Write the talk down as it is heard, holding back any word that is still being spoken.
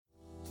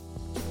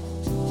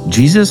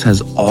Jesus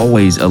has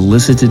always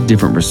elicited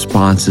different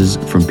responses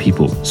from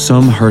people.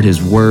 Some heard his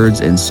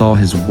words and saw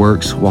his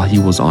works while he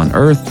was on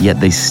earth, yet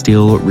they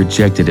still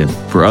rejected him.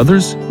 For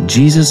others,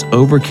 Jesus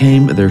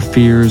overcame their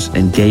fears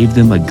and gave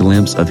them a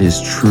glimpse of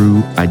his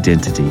true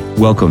identity.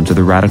 Welcome to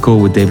the Radical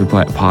with David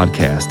Platt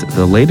podcast,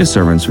 the latest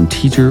sermons from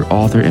teacher,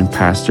 author, and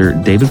pastor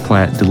David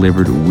Platt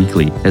delivered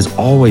weekly. As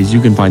always, you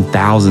can find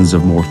thousands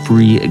of more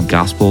free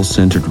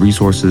gospel-centered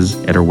resources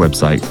at our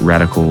website,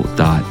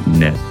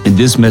 radical.net. In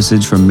this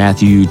message from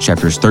Matthew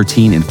chapters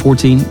 13 and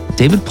 14,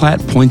 David Platt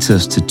points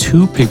us to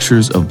two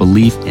pictures of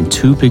belief and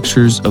two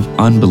pictures of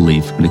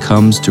unbelief when it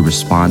comes to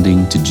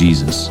responding to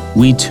Jesus.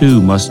 We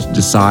too must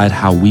decide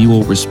how we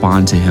will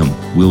respond to him.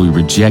 Will we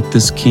reject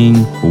this king,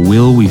 or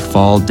will we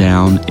fall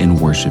down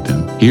and worship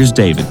him? Here's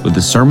David with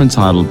the sermon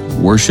titled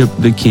Worship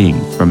the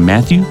King from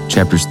Matthew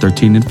chapters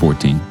 13 and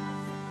 14.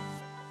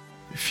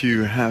 If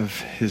you have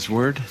his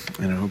word,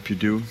 and I hope you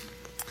do,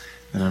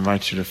 then I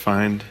invite you to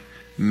find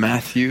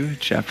Matthew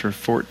chapter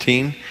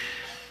 14.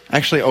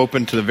 Actually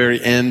open to the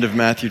very end of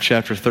Matthew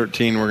chapter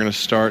 13. We're going to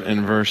start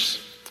in verse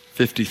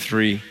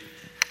 53,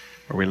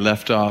 where we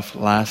left off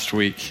last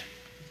week.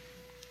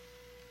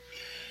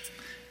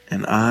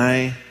 And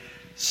I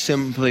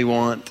simply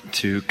want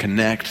to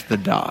connect the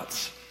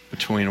dots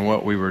between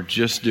what we were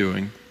just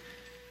doing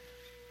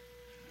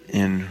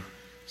in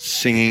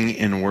singing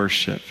in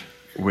worship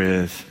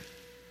with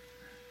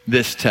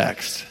this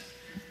text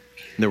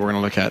that we're going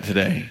to look at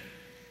today.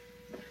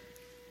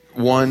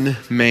 One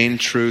main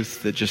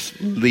truth that just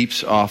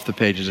leaps off the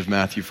pages of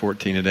Matthew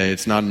 14 today.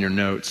 It's not in your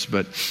notes,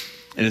 but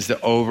it is the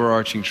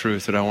overarching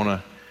truth that I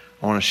want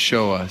to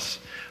show us.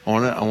 I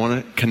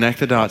want to connect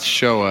the dots,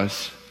 show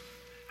us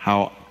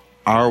how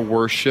our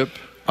worship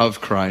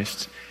of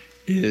Christ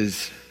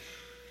is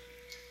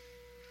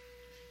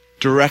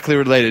directly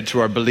related to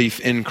our belief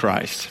in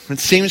Christ. It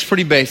seems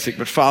pretty basic,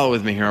 but follow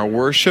with me here. Our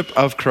worship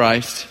of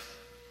Christ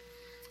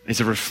is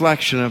a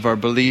reflection of our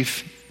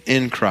belief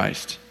in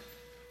Christ.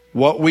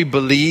 What we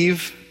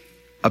believe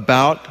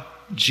about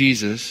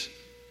Jesus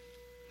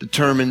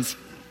determines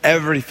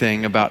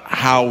everything about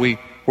how we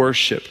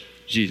worship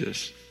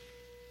Jesus.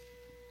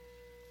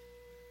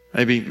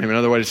 Maybe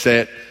another way to say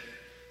it,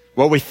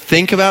 what we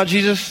think about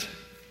Jesus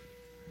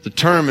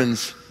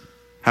determines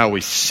how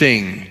we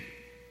sing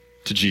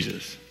to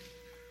Jesus.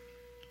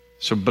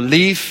 So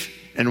belief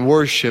and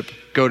worship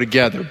go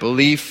together.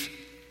 Belief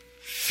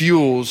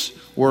fuels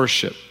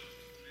worship.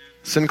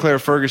 Sinclair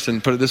Ferguson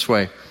put it this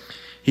way.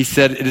 He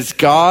said, "It is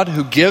God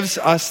who gives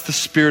us the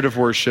spirit of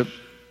worship,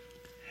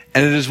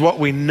 and it is what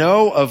we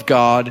know of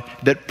God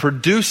that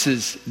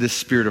produces this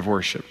spirit of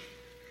worship."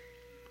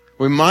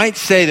 We might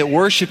say that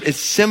worship is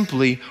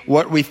simply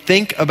what we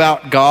think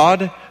about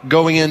God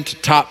going into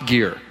top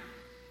gear.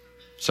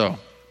 So,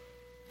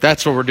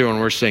 that's what we're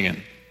doing. We're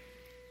singing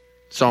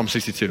Psalm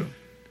 62.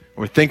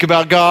 We think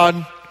about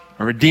God,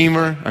 our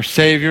Redeemer, our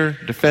Savior,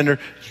 Defender,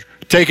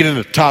 take it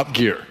into top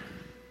gear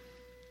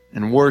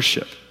and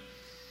worship.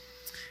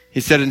 He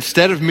said,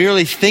 instead of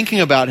merely thinking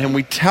about him,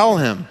 we tell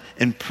him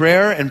in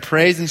prayer and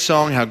praise and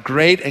song how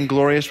great and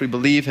glorious we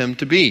believe him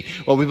to be.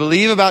 What we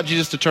believe about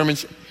Jesus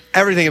determines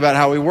everything about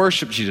how we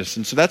worship Jesus.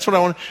 And so that's what I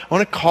want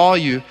to call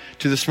you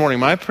to this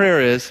morning. My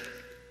prayer is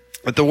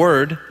that the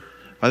Word,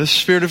 by the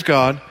Spirit of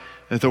God,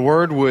 that the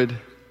Word would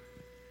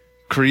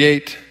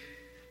create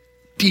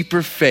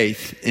deeper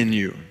faith in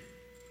you,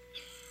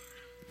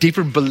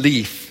 deeper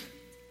belief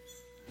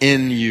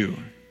in you.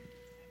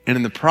 And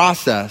in the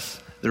process,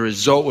 the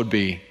result would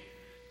be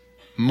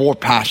more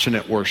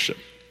passionate worship.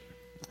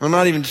 I'm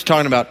not even just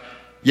talking about,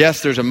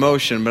 yes, there's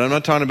emotion, but I'm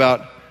not talking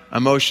about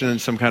emotion in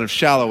some kind of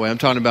shallow way. I'm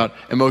talking about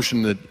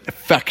emotion, the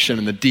affection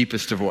in the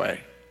deepest of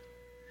way.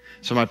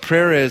 So my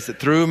prayer is that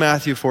through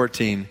Matthew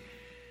 14,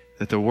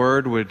 that the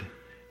Word would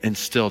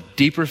instill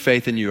deeper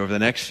faith in you over the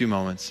next few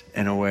moments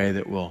in a way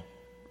that will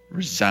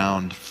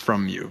resound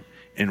from you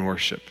in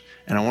worship.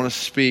 And I want to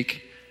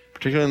speak,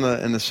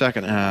 particularly in the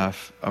second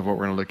half of what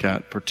we're going to look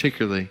at,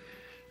 particularly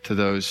to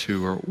those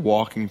who are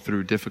walking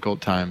through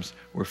difficult times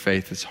where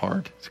faith is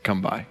hard to come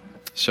by.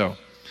 So,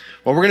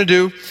 what we're going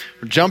to do,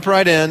 we'll jump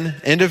right in,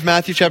 end of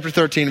Matthew chapter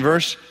 13,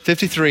 verse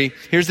 53.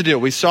 Here's the deal.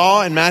 We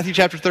saw in Matthew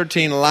chapter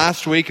 13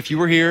 last week, if you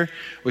were here,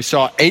 we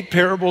saw 8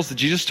 parables that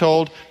Jesus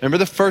told. Remember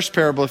the first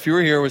parable, if you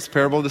were here, was the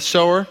parable of the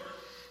sower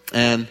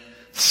and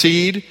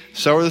seed,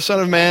 sower the Son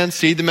of Man,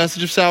 seed the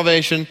message of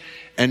salvation,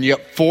 and you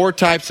got 4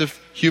 types of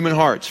human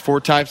hearts, 4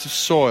 types of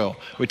soil.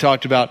 We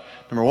talked about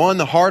number 1,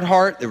 the hard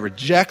heart that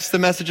rejects the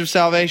message of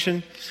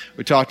salvation.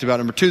 We talked about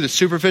number 2, the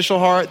superficial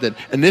heart that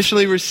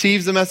initially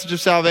receives the message of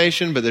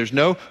salvation, but there's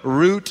no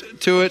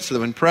root to it, so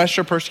that when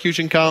pressure,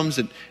 persecution comes,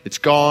 it's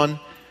gone.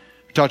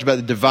 We talked about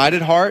the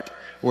divided heart,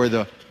 where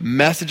the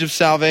message of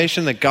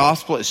salvation, the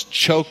gospel, is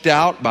choked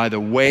out by the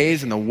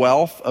ways and the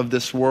wealth of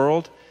this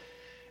world.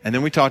 And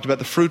then we talked about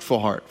the fruitful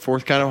heart,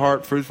 4th kind of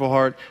heart, fruitful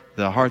heart,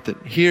 the heart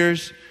that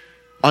hears,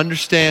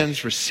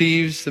 understands,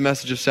 receives the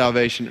message of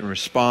salvation, and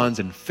responds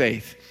in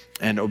faith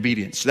and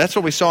obedience. So that's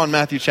what we saw in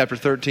Matthew chapter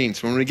 13.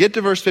 So when we get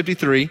to verse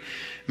 53,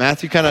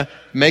 Matthew kind of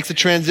makes a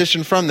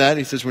transition from that.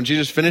 He says, when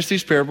Jesus finished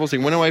these parables, he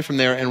went away from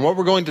there. And what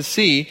we're going to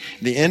see,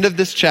 the end of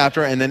this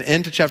chapter and then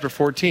into chapter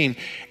 14,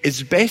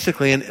 is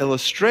basically an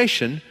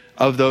illustration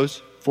of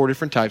those 4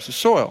 different types of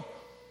soil.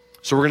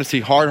 So we're going to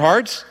see hard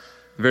hearts,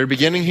 the very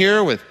beginning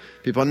here with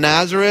people in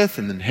Nazareth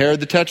and then Herod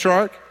the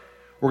Tetrarch.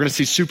 We're going to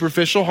see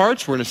superficial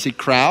hearts. We're going to see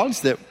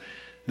crowds that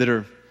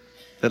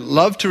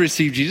love to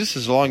receive Jesus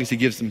as long as he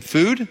gives them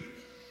food.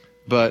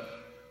 But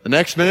the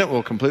next minute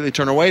will completely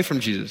turn away from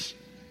Jesus.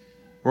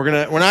 We're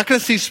not going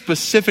to see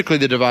specifically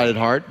the divided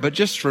heart, but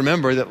just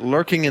remember that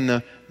lurking in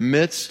the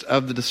midst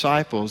of the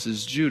disciples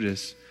is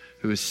Judas,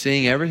 who is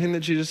seeing everything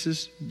that Jesus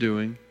is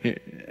doing,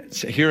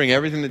 hearing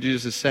everything that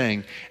Jesus is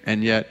saying,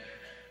 and yet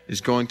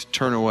is going to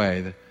turn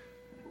away.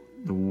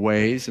 The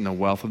ways and the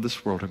wealth of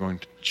this world are going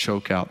to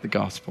choke out the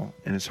gospel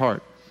in his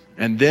heart.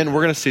 And then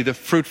we're going to see the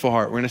fruitful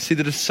heart. We're going to see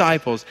the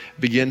disciples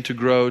begin to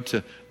grow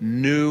to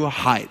new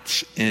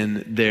heights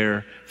in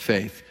their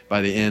faith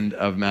by the end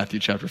of Matthew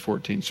chapter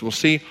 14. So we'll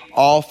see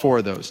all 4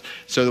 of those.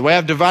 So the way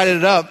I've divided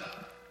it up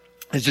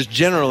is just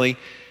generally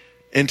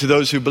into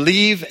those who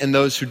believe and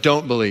those who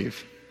don't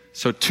believe.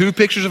 So 2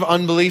 pictures of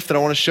unbelief that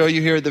I want to show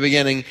you here at the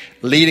beginning,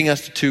 leading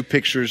us to 2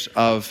 pictures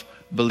of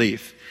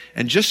belief.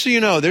 And just so you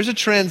know, there's a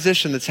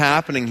transition that's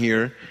happening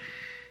here,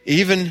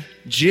 even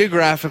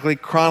geographically,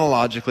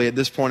 chronologically at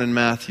this point in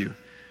Matthew.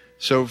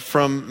 So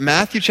from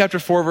Matthew chapter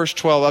 4, verse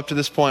 12 up to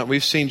this point,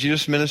 we've seen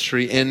Jesus'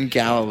 ministry in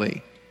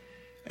Galilee.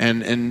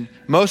 And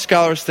most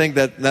scholars think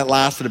that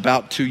lasted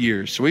about 2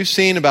 years. So we've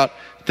seen about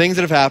things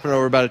that have happened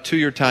over about a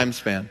 2-year time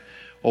span.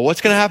 Well,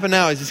 what's going to happen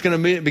now is he's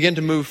going to begin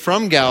to move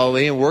from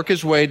Galilee and work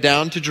his way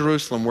down to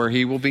Jerusalem where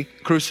he will be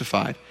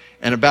crucified.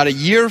 And about a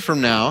year from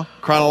now,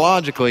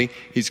 chronologically,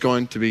 he's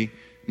going to be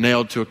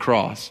nailed to a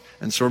cross.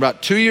 And so we're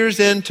about 2 years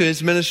into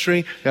his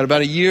ministry, got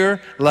about a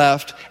year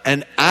left.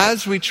 And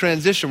as we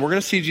transition, we're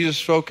going to see Jesus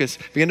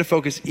begin to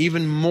focus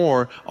even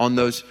more on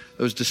those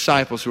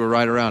disciples who are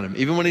right around him.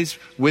 Even when he's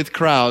with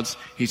crowds,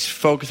 he's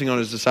focusing on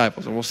his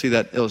disciples. And we'll see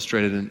that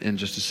illustrated in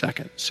just a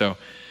second. So,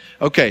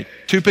 okay,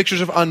 2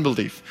 pictures of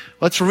unbelief.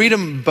 Let's read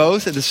them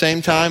both at the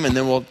same time, and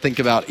then we'll think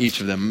about each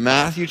of them.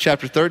 Matthew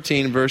chapter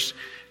 13, verse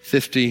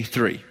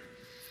 53.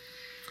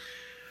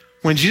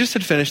 When Jesus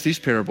had finished these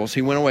parables,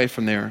 he went away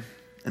from there,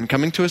 and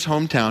coming to his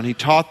hometown, he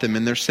taught them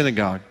in their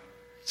synagogue,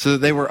 so that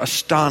they were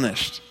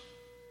astonished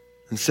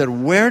and said,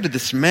 "Where did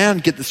this man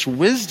get this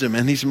wisdom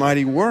and these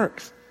mighty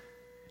works?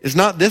 Is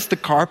not this the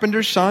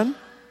carpenter's son?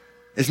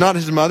 Is not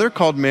his mother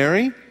called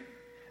Mary?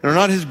 And are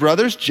not his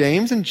brothers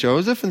James and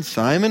Joseph and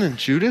Simon and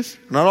Judas?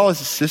 Are not all his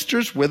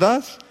sisters with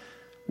us?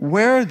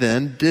 Where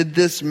then did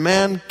this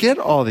man get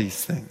all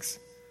these things?"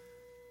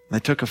 And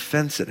they took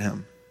offense at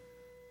him.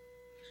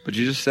 But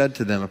Jesus said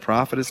to them, "A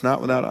prophet is not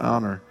without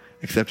honor,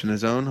 except in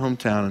his own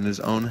hometown and his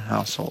own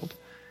household."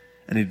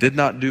 And he did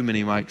not do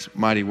many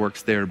mighty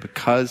works there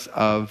because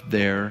of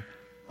their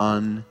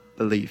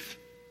unbelief.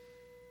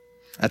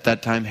 At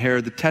that time,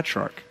 Herod the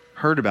Tetrarch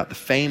heard about the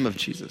fame of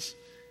Jesus,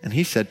 and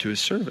he said to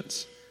his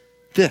servants,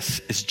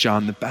 "This is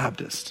John the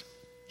Baptist.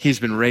 He's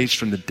been raised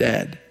from the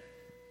dead.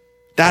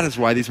 That is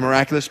why these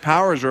miraculous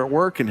powers are at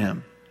work in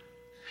him."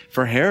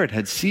 For Herod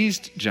had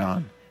seized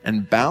John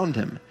and bound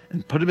him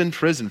and put him in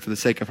prison for the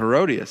sake of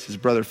Herodias, his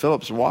brother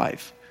Philip's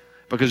wife,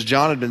 because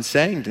John had been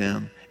saying to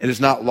him, "It is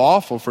not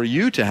lawful for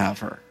you to have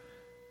her."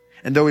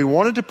 And though he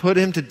wanted to put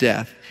him to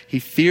death, he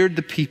feared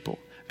the people,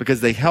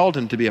 because they held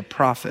him to be a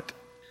prophet.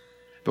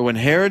 But when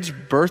Herod's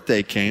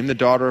birthday came, the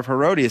daughter of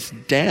Herodias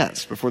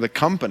danced before the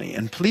company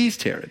and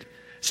pleased Herod,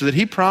 so that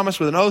he promised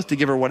with an oath to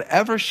give her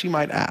whatever she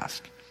might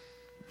ask.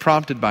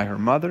 Prompted by her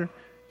mother,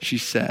 she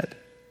said,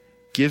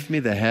 "Give me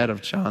the head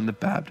of John the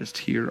Baptist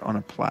here on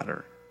a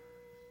platter."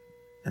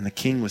 And the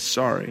king was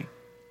sorry.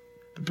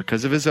 But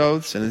because of his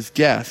oaths and his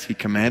guests, he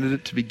commanded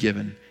it to be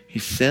given. He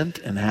sent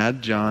and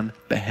had John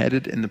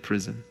beheaded in the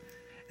prison.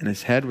 And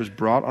his head was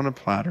brought on a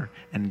platter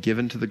and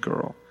given to the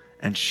girl,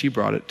 and she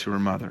brought it to her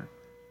mother.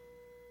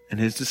 And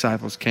his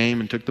disciples came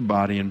and took the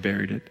body and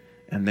buried it,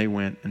 and they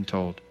went and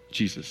told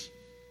Jesus.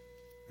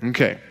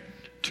 Okay,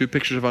 2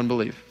 pictures of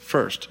unbelief.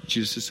 First,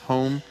 Jesus'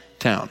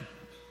 hometown.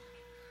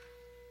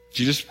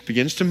 Jesus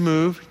begins to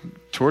move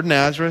toward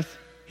Nazareth.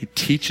 He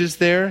teaches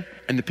there,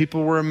 and the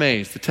people were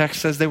amazed. The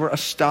text says they were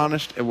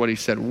astonished at what he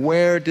said.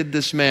 Where did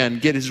this man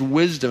get his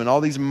wisdom and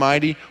all these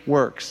mighty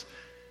works?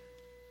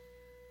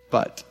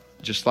 But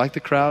just like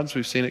the crowds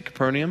we've seen at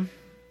Capernaum,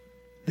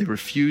 they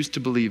refused to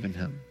believe in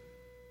him.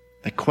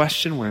 They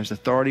questioned where his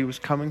authority was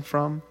coming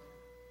from,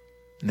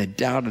 and they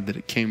doubted that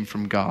it came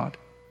from God.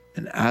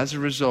 And as a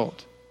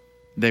result,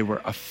 they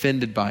were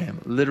offended by him,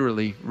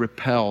 literally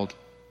repelled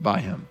by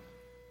him.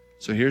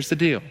 So here's the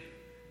deal.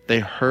 They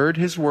heard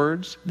his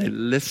words. They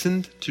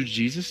listened to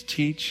Jesus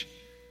teach.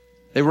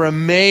 They were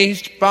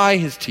amazed by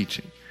his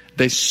teaching.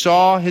 They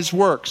saw his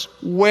works.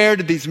 Where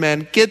did these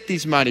men get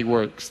these mighty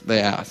works? They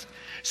asked.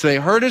 So they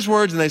heard his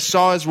words and they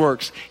saw his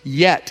works,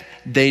 yet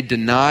they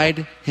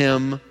denied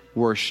him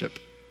worship.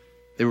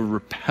 They were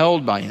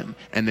repelled by him,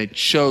 and they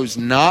chose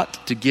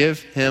not to give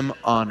him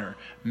honor.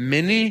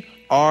 Many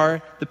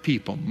are the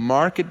people,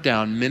 mark it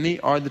down, many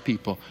are the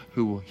people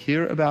who will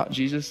hear about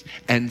Jesus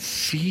and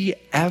see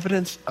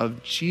evidence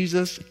of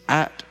Jesus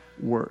at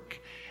work,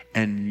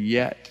 and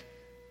yet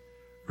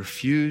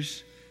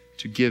refuse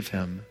to give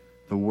him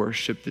the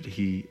worship that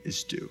he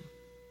is due.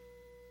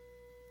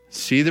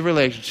 See the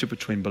relationship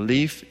between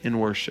belief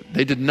and worship.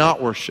 They did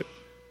not worship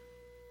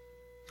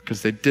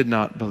because they did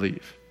not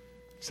believe.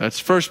 So that's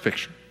the first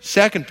picture.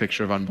 Second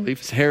picture of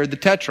unbelief is Herod the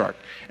Tetrarch.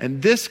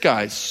 And this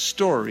guy's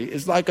story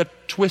is like a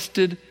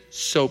twisted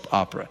soap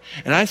opera.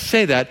 And I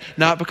say that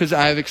not because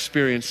I have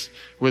experience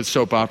with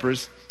soap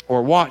operas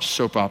or watched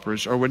soap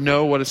operas or would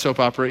know what a soap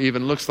opera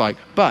even looks like.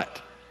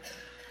 But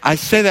I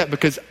say that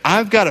because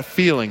I've got a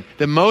feeling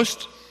that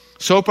most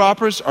soap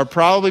operas are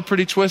probably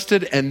pretty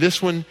twisted, and this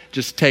one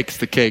just takes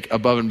the cake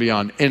above and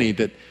beyond any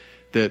that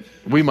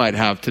we might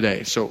have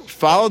today. So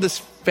follow this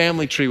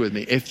family tree with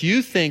me. If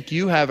you think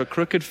you have a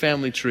crooked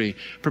family tree,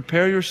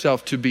 prepare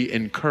yourself to be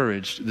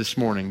encouraged this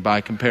morning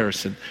by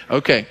comparison.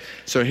 Okay,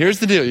 so here's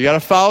the deal. You got to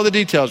follow the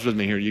details with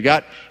me here. You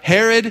got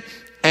Herod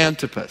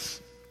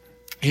Antipas.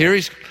 Here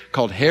he's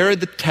called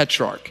Herod the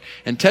Tetrarch.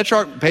 And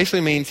Tetrarch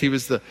basically means he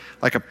was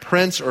like a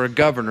prince or a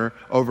governor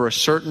over a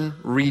certain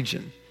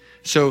region.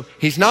 So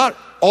he's not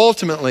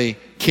ultimately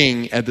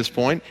king at this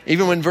point.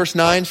 Even when verse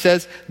 9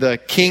 says the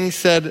king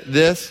said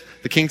this,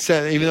 the king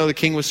said, even though the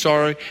king was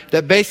sorry,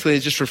 that basically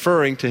is just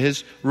referring to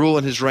his rule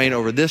and his reign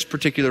over this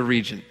particular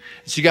region.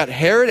 So you got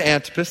Herod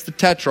Antipas, the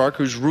Tetrarch,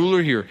 who's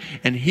ruler here.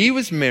 And he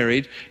was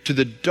married to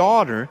the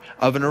daughter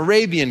of an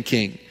Arabian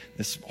king.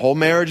 This whole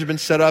marriage had been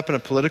set up in a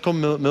political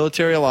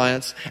military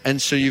alliance.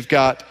 And so you've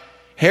got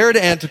Herod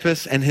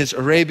Antipas and his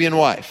Arabian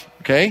wife.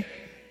 Okay?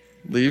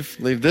 Leave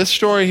this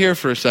story here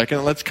for a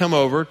second. Let's come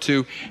over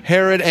to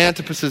Herod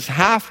Antipas's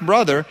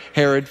half-brother,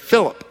 Herod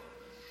Philip.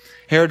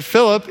 Herod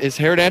Philip is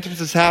Herod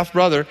Antipas's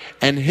half-brother,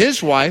 and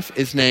his wife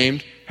is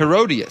named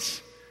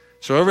Herodias.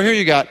 So over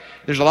here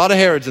there's a lot of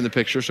Herods in the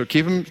picture, so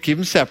keep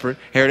them separate.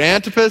 Herod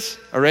Antipas,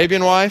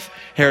 Arabian wife,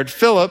 Herod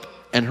Philip,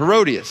 and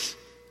Herodias,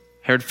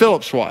 Herod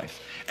Philip's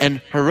wife.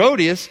 And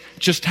Herodias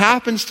just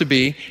happens to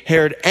be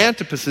Herod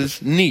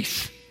Antipas's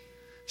niece.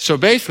 So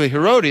basically,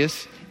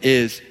 Herodias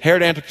is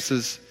Herod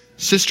Antipas's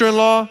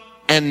sister-in-law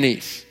and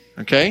niece.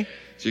 Okay?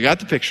 So you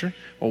got the picture.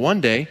 Well, one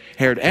day,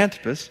 Herod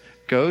Antipas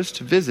goes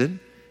to visit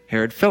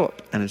Herod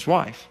Philip and his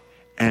wife.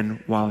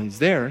 And while he's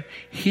there,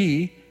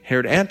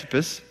 Herod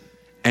Antipas,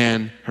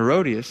 and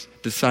Herodias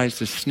decides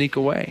to sneak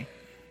away.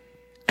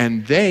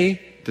 And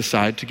they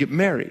decide to get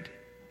married.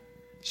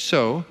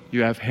 So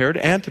you have Herod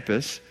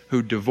Antipas,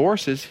 who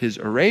divorces his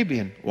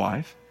Arabian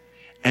wife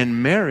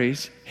and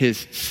marries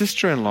his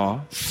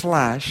sister-in-law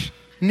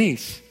 /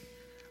 niece,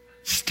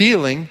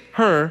 stealing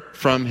her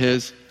from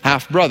his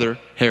half-brother,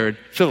 Herod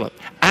Philip.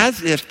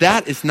 As if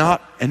that is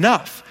not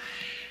enough,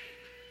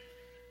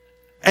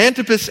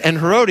 Antipas and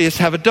Herodias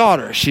have a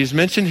daughter. She's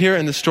mentioned here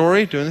in the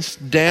story, doing this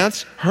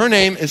dance. Her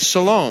name is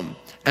Salome.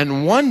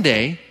 And one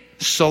day,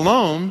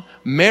 Salome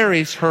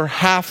marries her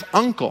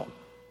half-uncle,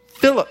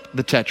 Philip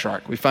the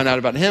Tetrarch. We find out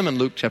about him in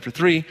Luke chapter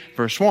 3,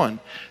 verse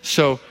 1.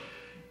 So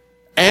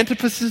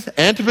Antipas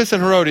and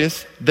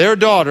Herodias, their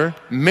daughter,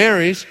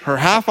 marries her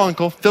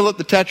half-uncle, Philip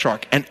the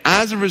Tetrarch. And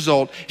as a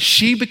result,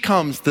 she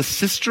becomes the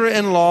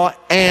sister-in-law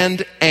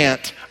and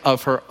aunt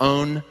of her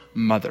own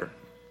mother.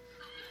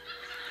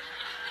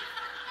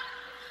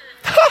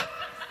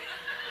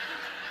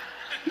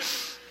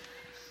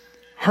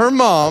 Her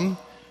mom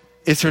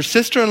is her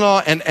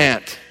sister-in-law and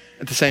aunt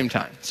at the same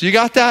time. So you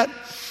got that?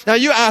 Now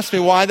you ask me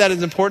why that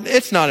is important.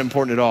 It's not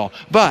important at all.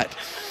 But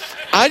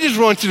I just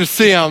want you to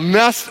see how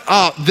messed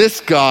up this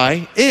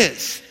guy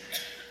is.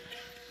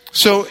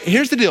 So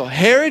here's the deal.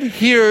 Herod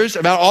hears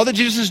about all that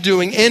Jesus is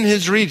doing in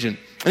his region.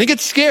 And he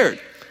gets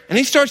scared. And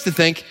he starts to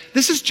think,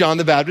 this is John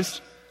the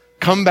Baptist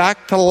come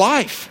back to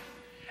life.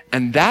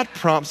 And that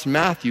prompts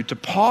Matthew to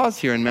pause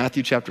here in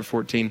Matthew chapter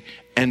 14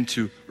 and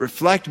to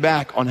reflect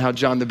back on how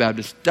John the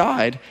Baptist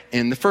died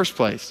in the first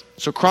place.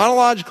 So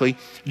chronologically,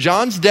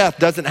 John's death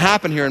doesn't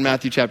happen here in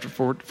Matthew chapter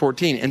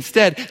 14.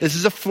 Instead, this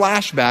is a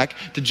flashback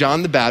to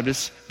John the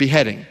Baptist's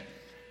beheading.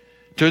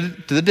 To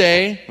the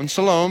day when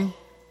Salome,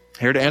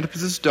 Herod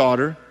Antipas'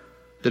 daughter,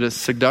 did a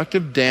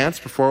seductive dance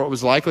before what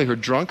was likely her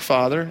drunk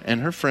father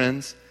and her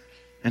friends,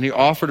 and he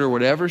offered her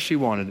whatever she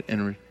wanted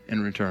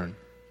in return.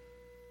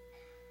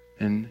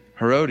 And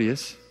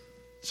Herodias,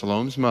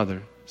 Salome's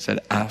mother, said,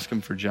 ask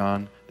him for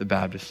John the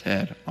Baptist's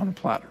head on a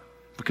platter.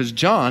 Because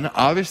John,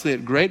 obviously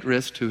at great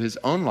risk to his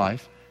own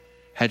life,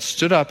 had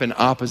stood up in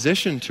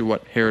opposition to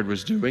what Herod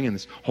was doing in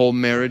this whole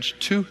marriage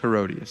to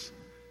Herodias.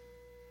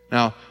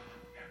 Now,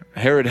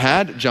 Herod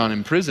had John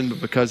imprisoned,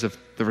 but because of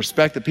the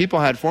respect that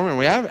people had for him, and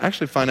we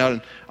actually find out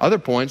in other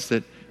points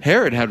that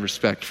Herod had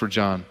respect for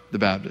John the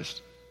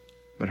Baptist.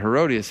 But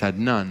Herodias had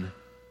none,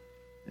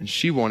 and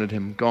she wanted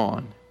him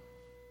gone.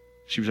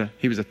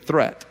 He was a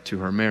threat to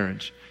her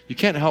marriage. You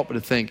can't help but to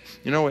think,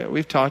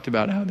 we've talked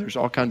about how there's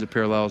all kinds of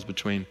parallels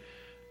between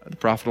the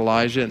prophet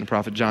Elijah and the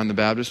prophet John the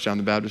Baptist. John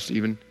the Baptist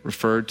even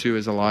referred to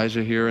as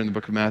Elijah here in the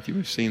book of Matthew.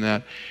 We've seen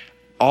that.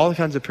 All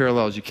kinds of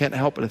parallels. You can't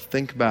help but to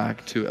think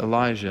back to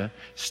Elijah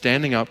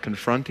standing up,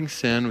 confronting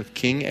sin with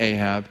King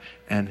Ahab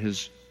and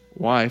his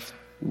wife,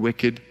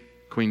 wicked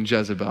Queen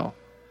Jezebel.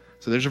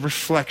 So there's a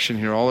reflection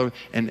here all over,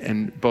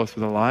 and both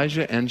with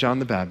Elijah and John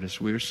the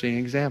Baptist, we're seeing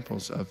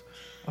examples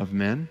of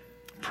men,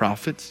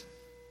 prophets,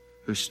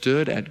 who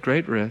stood at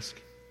great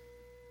risk,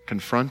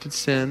 confronted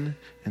sin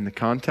in the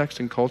context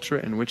and culture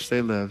in which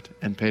they lived,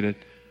 and paid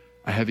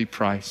a heavy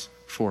price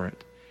for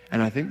it.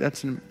 And I think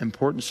that's an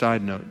important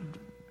side note.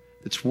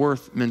 It's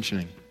worth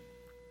mentioning.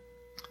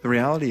 The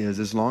reality is,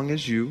 as long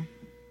as you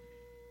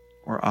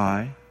or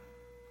I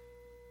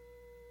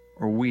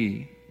or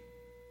we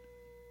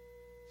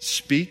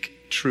speak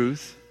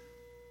truth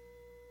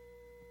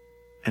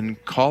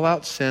and call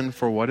out sin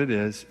for what it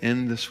is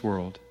in this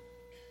world,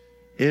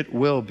 it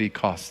will be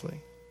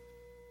costly.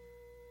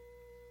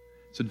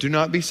 So do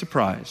not be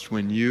surprised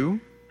when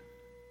you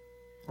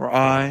or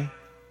I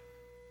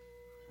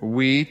or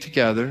we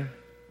together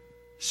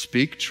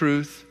speak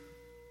truth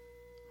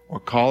or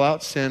call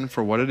out sin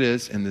for what it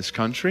is in this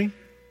country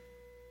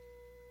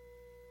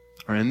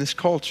or in this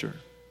culture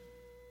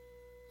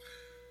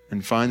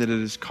and find that it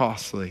is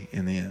costly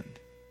in the end.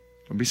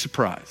 Don't be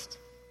surprised.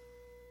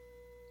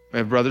 We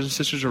have brothers and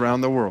sisters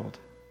around the world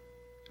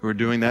who are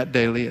doing that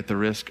daily at the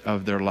risk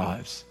of their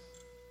lives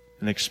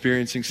and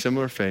experiencing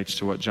similar fates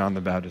to what John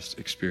the Baptist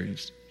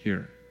experienced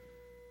here.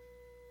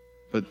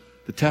 But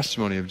the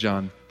testimony of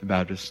John the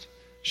Baptist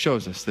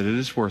shows us that it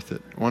is worth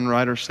it. One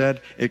writer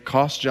said, it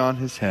cost John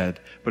his head,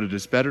 but it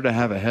is better to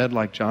have a head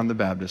like John the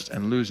Baptist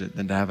and lose it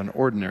than to have an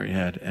ordinary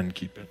head and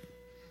keep it.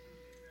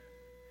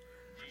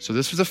 So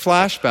this was a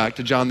flashback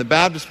to John the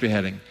Baptist's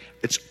beheading.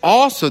 It's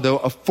also, though,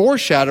 a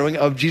foreshadowing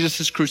of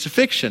Jesus'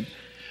 crucifixion.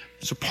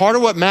 So part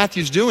of what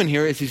Matthew's doing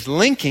here is he's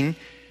linking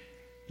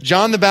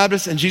John the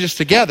Baptist and Jesus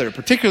together,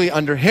 particularly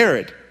under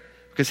Herod.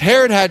 Because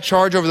Herod had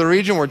charge over the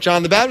region where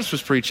John the Baptist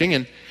was preaching,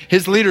 and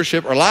his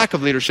leadership or lack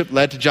of leadership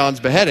led to John's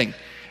beheading.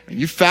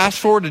 You fast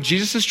forward to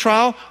Jesus'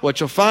 trial, what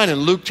you'll find in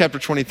Luke chapter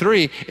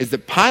 23 is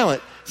that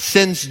Pilate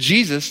sends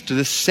Jesus to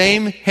the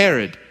same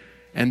Herod.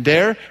 And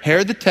there,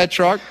 Herod the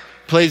Tetrarch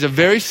plays a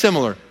very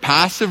similar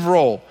passive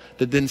role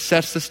that then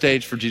sets the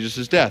stage for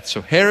Jesus' death.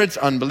 So Herod's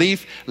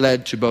unbelief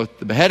led to both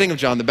the beheading of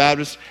John the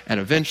Baptist and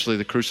eventually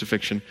the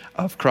crucifixion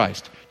of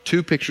Christ.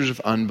 Two pictures of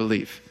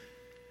unbelief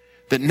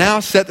that now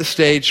set the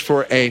stage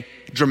for a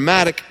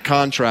dramatic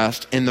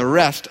contrast in the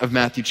rest of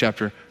Matthew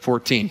chapter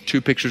 14.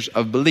 Two pictures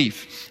of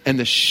belief. And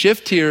the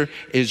shift here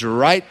is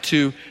right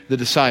to the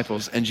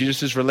disciples and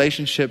Jesus'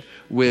 relationship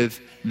with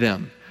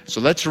them.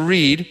 So let's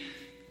read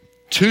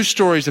two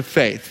stories of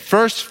faith.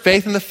 First,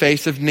 faith in the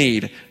face of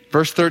need.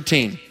 Verse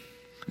 13.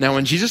 Now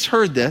when Jesus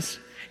heard this,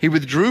 he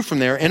withdrew from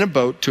there in a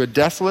boat to a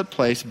desolate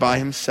place by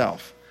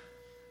himself.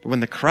 But when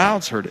the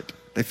crowds heard it,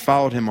 they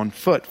followed him on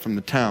foot from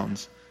the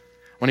towns.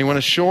 When he went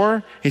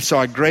ashore, he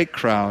saw a great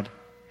crowd,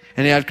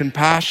 and he had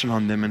compassion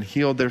on them and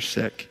healed their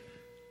sick.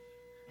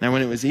 Now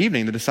when it was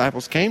evening, the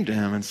disciples came to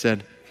him and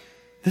said,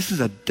 this is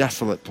a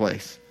desolate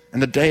place,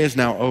 and the day is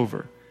now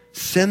over.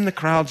 Send the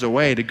crowds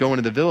away to go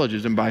into the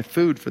villages and buy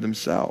food for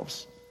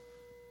themselves.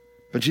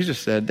 But Jesus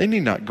said, they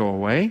need not go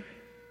away.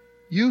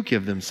 You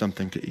give them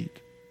something to eat.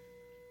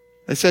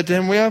 They said to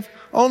him, we have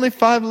only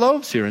 5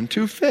 loaves here and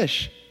 2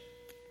 fish.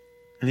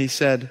 And he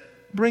said,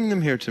 bring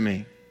them here to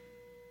me.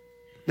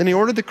 Then he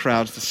ordered the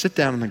crowds to sit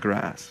down in the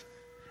grass.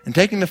 And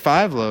taking the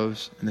 5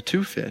 loaves and the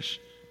 2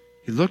 fish,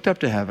 he looked up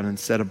to heaven and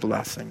said a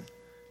blessing.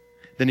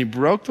 Then he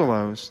broke the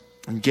loaves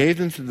and gave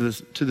them to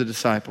the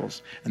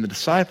disciples, and the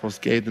disciples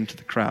gave them to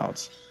the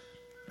crowds.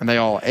 And they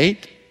all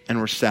ate and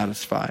were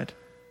satisfied.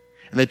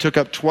 And they took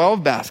up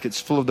 12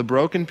 baskets full of the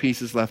broken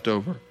pieces left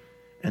over.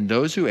 And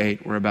those who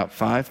ate were about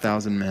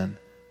 5,000 men,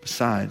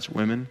 besides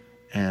women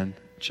and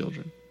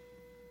children.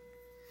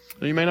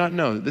 Now, you may not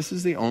know that this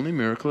is the only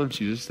miracle of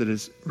Jesus that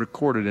is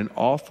recorded in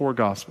all 4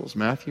 Gospels,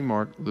 Matthew,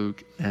 Mark,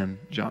 Luke, and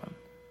John.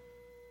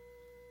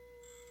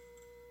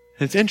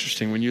 And it's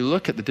interesting, when you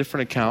look at the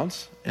different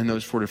accounts in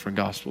those 4 different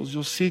Gospels,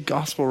 you'll see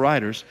Gospel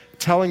writers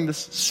telling this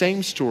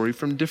same story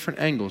from different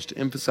angles to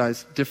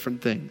emphasize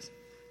different things.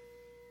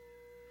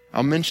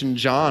 I'll mention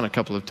John a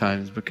couple of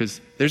times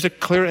because there's a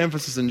clear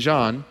emphasis in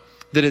John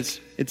that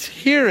it's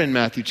here in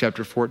Matthew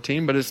chapter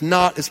 14, but it's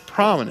not as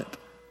prominent.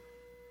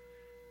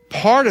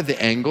 Part of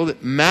the angle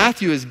that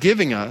Matthew is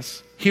giving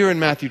us here in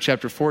Matthew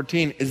chapter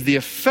 14 is the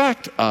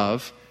effect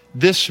of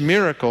this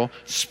miracle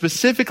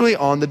specifically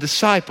on the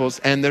disciples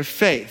and their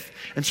faith.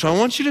 And so I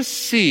want you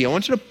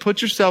to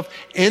put yourself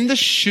in the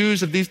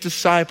shoes of these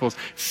disciples,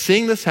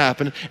 seeing this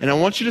happen, and I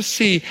want you to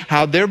see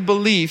how their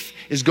belief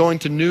is going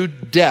to new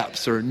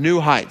depths or new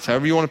heights,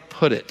 however you want to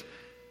put it,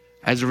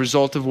 as a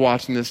result of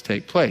watching this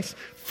take place.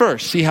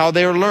 First, see how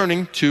they are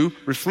learning to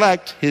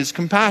reflect his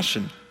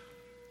compassion.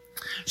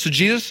 So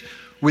Jesus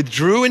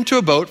withdrew into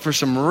a boat for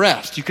some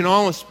rest. You can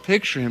almost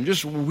picture him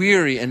just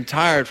weary and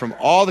tired from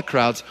all the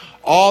crowds,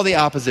 all the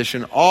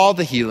opposition, all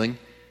the healing.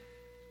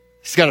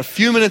 He's got a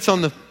few minutes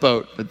on the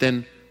boat, but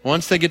then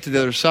Once they get to the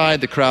other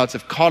side, the crowds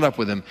have caught up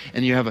with him.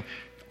 And you have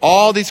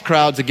all these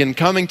crowds again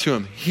coming to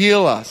him.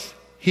 Heal us,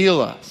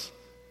 heal us.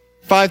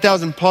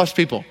 5,000 plus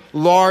people,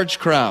 large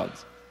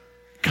crowds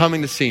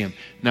coming to see him.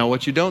 Now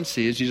what you don't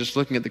see is Jesus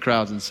looking at the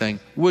crowds and saying,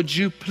 would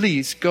you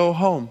please go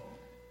home?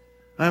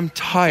 I'm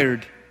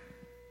tired.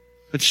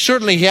 But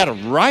certainly he had a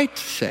right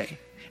to say.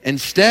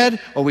 Instead,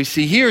 what we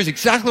see here is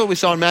exactly what we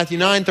saw in Matthew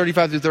 9,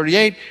 35 through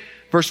 38.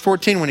 Verse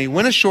 14, when he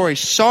went ashore, he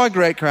saw a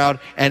great crowd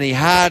and he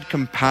had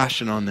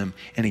compassion on them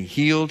and he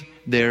healed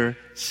their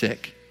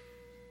sick.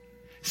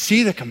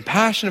 See the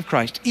compassion of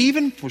Christ,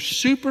 even for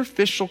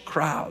superficial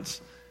crowds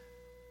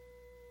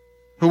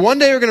who one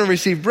day are going to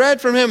receive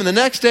bread from him and the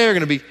next day are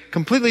going to be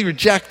completely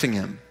rejecting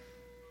him,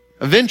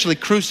 eventually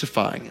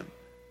crucifying him.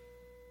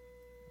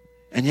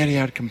 And yet he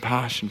had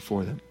compassion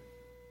for them.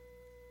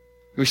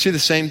 We see the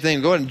same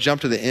thing. Go ahead and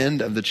jump to the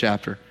end of the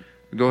chapter.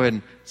 Go ahead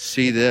and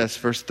see this,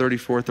 verse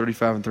 34,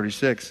 35, and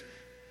 36.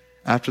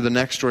 After the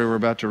next story we're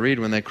about to read,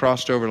 when they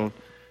crossed over the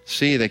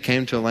sea, they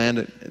came to land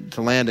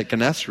at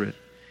Gennesaret.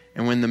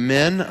 And when the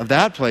men of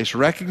that place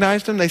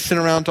recognized him, they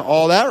sent around to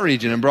all that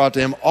region and brought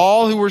to him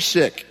all who were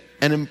sick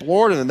and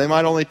implored him that they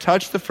might only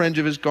touch the fringe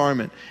of his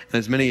garment. And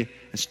as many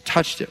as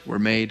touched it were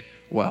made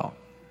well.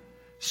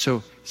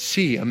 So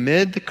see,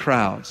 amid the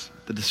crowds,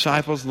 the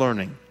disciples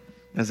learning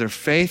as their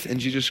faith in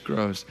Jesus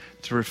grows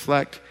to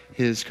reflect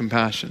his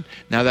compassion.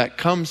 Now that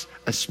comes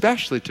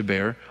especially to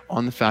bear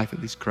on the fact that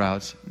these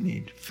crowds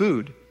need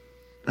food.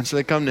 And so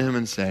they come to him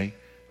and say,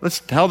 let's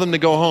tell them to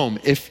go home.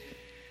 If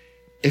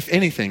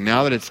anything,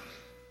 now that it's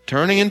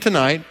turning into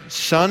night,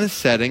 sun is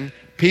setting,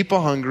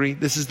 people hungry,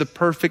 this is the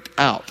perfect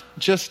out.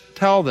 Just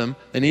tell them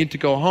they need to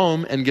go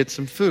home and get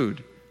some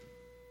food.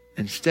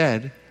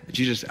 Instead,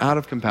 Jesus, out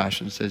of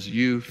compassion, says,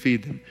 you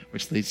feed them,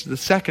 which leads to the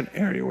second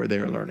area where they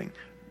are learning.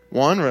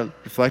 One,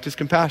 reflect his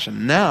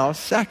compassion. Now,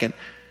 second,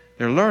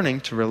 they're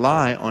learning to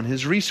rely on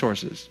his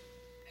resources.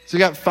 So you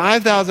got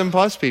 5,000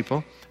 plus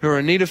people who are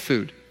in need of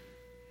food.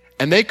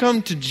 And they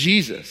come to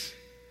Jesus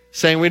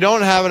saying, we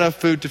don't have enough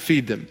food to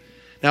feed them.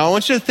 Now, I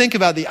want you to think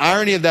about the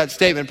irony of that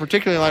statement,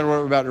 particularly in light of what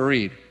we're about to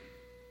read.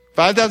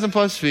 5,000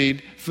 plus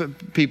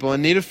people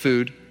in need of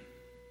food.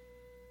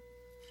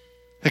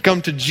 They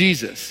come to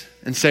Jesus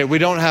and say, we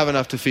don't have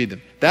enough to feed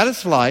them. That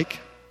is like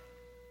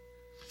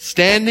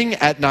standing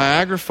at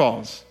Niagara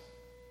Falls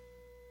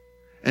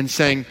and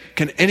saying,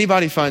 can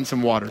anybody find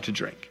some water to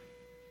drink?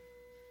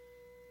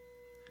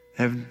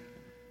 They have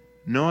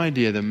no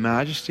idea the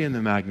majesty and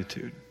the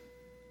magnitude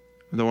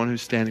of the one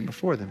who's standing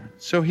before them.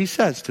 So he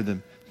says to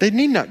them, they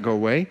need not go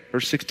away.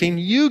 Verse 16,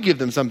 you give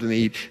them something to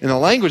eat. In the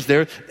language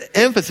there, the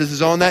emphasis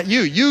is on that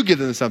you. You give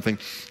them something.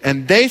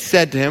 And they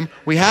said to him,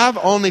 we have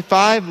only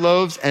 5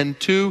 loaves and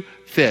 2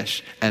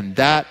 fish. And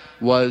that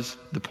was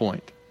the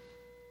point.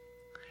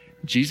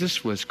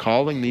 Jesus was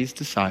calling these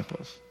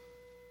disciples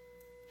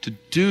to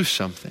do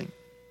something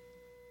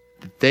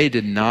that they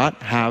did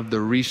not have the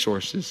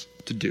resources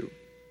to do.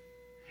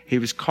 He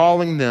was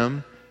calling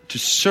them to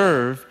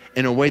serve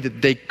in a way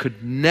that they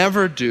could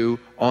never do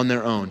on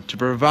their own, to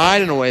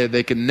provide in a way that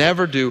they could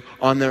never do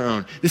on their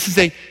own. This is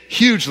a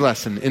huge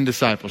lesson in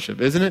discipleship,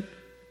 isn't it?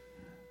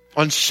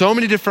 On so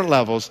many different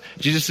levels,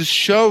 Jesus is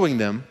showing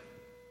them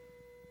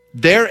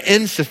their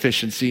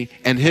insufficiency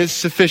and his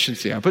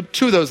sufficiency. I put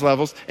 2 of those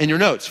levels in your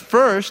notes.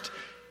 First,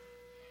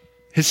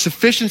 his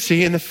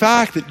sufficiency in the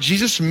fact that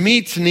Jesus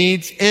meets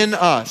needs in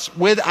us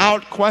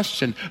without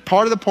question.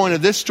 Part of the point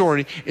of this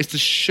story is to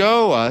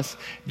show us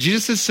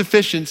Jesus'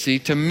 sufficiency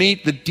to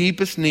meet the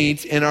deepest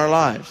needs in our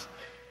lives.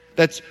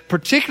 That's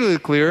particularly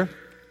clear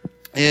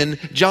in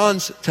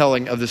John's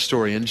telling of this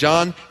story. In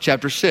John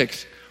chapter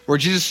 6, where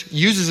Jesus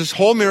uses this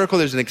whole miracle.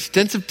 There's an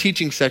extensive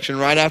teaching section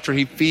right after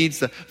he feeds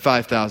the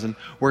 5,000,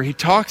 where he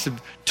talks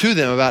to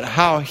them about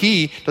how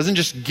he doesn't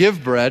just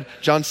give bread.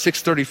 John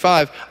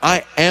 6:35,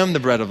 I am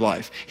the bread of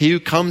life. He who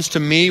comes to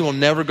me will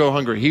never go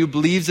hungry. He who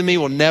believes in me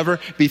will never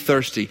be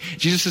thirsty.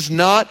 Jesus is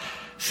not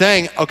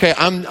saying, okay,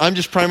 I'm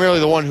just primarily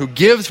the one who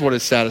gives what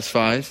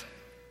satisfies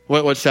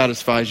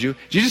you.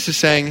 Jesus is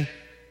saying,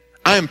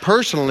 I am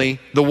personally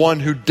the one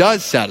who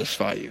does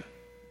satisfy you.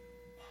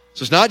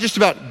 So it's not just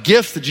about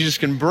gifts that Jesus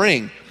can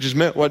bring, which is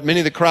what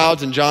many of the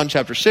crowds in John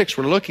chapter 6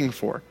 were looking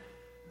for.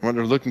 What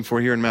they're looking for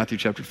here in Matthew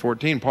chapter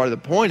 14. Part of the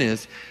point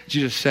is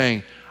Jesus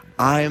saying,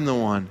 I am the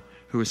one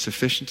who is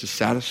sufficient to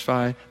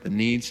satisfy the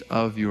needs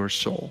of your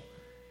soul.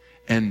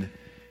 And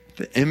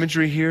the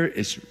imagery here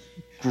is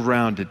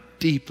grounded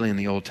deeply in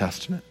the Old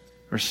Testament.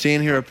 We're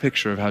seeing here a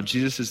picture of how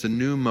Jesus is the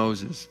new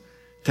Moses.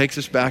 Takes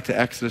us back to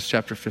Exodus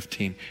chapter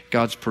 15.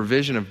 God's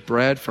provision of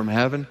bread from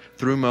heaven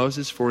through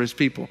Moses for his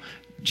people.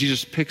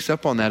 Jesus picks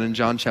up on that in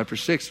John chapter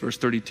 6, verse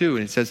 32.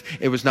 And it says,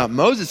 it was not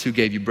Moses who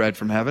gave you bread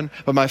from heaven,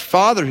 but my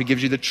Father who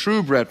gives you the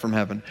true bread from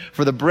heaven.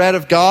 For the bread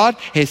of God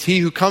is he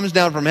who comes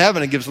down from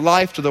heaven and gives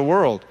life to the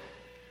world.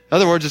 In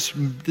other words,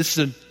 this is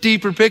a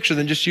deeper picture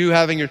than just you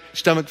having your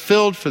stomach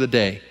filled for the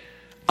day.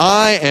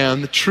 I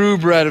am the true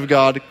bread of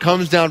God that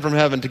comes down from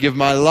heaven to give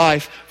my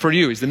life for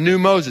you. He's the new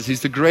Moses.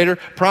 He's the greater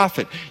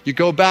prophet. You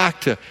go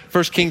back to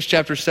 1 Kings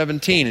chapter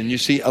 17 and you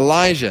see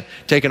Elijah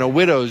taking a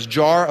widow's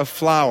jar of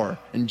flour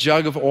and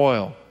jug of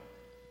oil.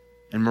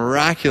 And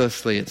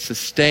miraculously it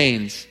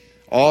sustains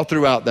all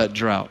throughout that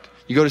drought.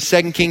 You go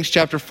to 2 Kings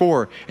chapter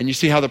 4 and you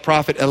see how the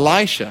prophet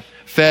Elisha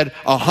fed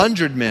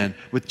 100 men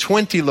with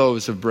 20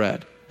 loaves of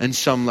bread and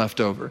some left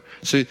over.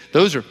 So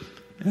those are,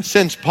 in a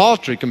sense,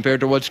 paltry compared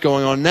to what's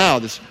going on now,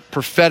 this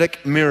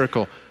prophetic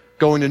miracle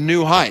going to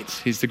new heights.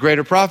 He's the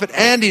greater prophet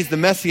and he's the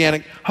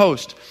messianic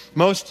host.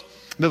 Most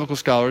biblical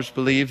scholars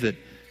believe that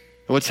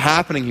what's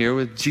happening here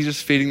with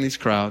Jesus feeding these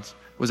crowds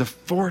was a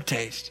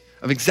foretaste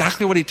of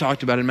exactly what he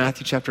talked about in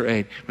Matthew chapter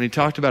 8 when he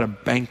talked about a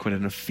banquet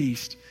and a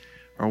feast,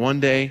 or one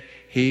day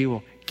he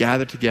will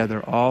gather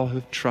together all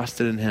who've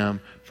trusted in him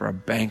for a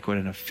banquet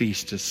and a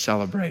feast to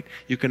celebrate.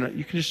 You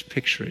can just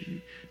picture it.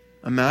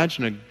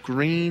 Imagine a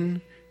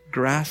green,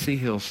 grassy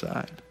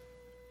hillside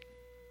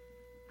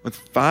with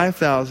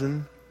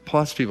 5,000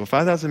 plus people,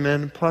 5,000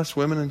 men plus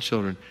women and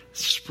children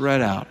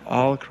spread out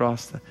all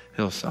across the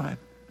hillside,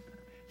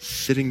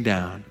 sitting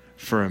down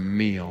for a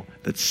meal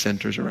that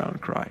centers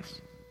around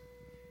Christ.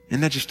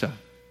 Isn't that just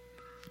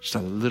a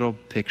little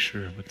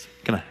picture of what's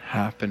going to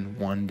happen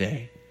one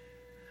day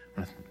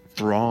when a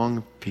throng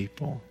of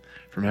people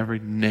from every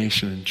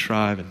nation and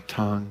tribe and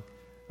tongue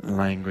and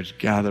language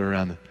gather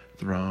around the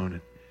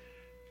throne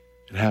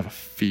and have a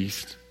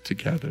feast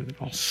together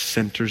that all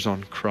centers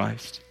on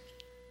Christ?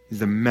 He's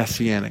the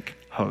messianic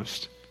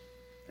host.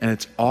 And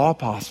it's all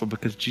possible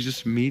because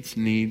Jesus meets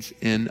needs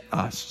in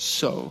us.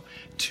 So,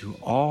 to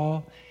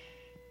all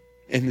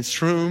in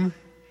this room,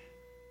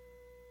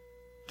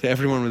 to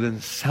everyone within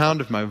the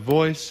sound of my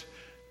voice,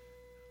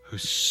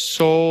 whose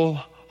soul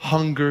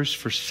hungers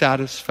for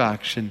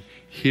satisfaction,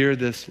 hear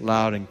this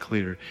loud and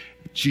clear.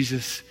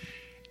 Jesus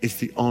is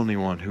the only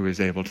one who is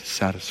able to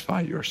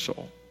satisfy your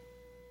soul.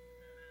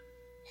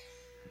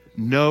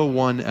 No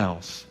one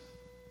else.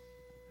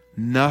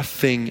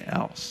 Nothing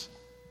else.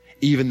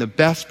 Even the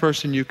best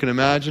person you can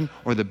imagine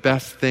or the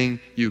best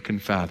thing you can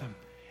fathom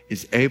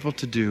is able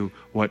to do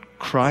what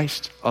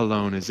Christ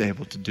alone is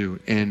able to do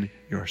in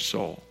your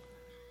soul.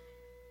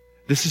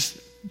 This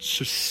is,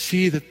 so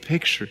see the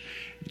picture.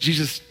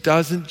 Jesus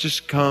doesn't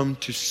just come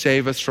to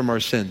save us from our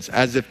sins,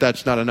 as if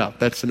that's not enough.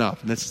 That's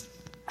enough. And that's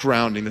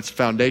grounding, that's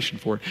foundation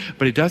for it.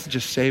 But he doesn't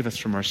just save us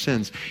from our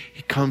sins.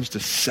 He comes to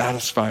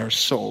satisfy our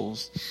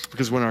souls.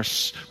 Because when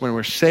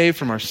we're saved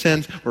from our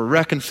sins, we're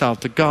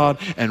reconciled to God,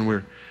 and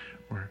we're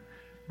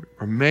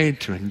made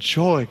to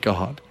enjoy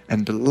God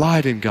and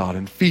delight in God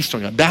and feast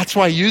on God. That's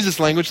why he uses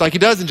language like he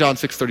does in John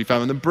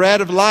 6:35. And the bread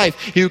of life,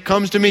 he who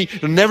comes to me,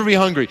 you'll never be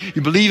hungry.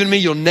 You believe in me,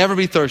 you'll never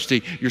be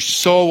thirsty. Your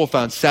soul will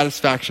find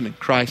satisfaction in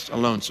Christ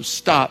alone. So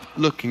stop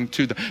looking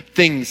to the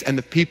things and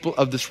the people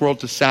of this world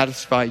to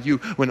satisfy you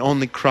when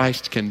only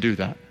Christ can do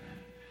that.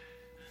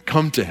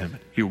 Come to him,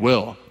 he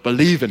will.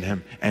 Believe in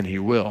him, and he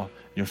will.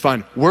 You'll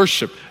find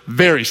worship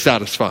very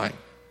satisfying,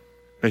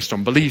 based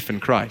on belief in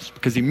Christ,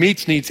 because he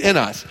meets needs in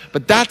us.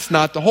 But that's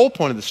not the whole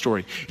point of the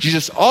story.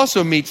 Jesus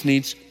also meets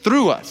needs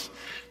through us.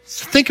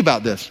 So think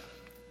about this.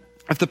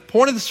 If the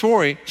point of the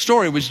story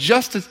was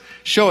just to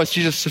show us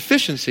Jesus'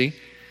 sufficiency,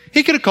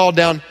 he could have called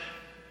down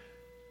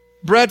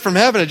bread from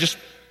heaven and just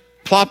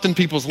plopped in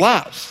people's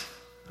laps.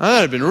 That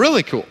would have been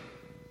really cool.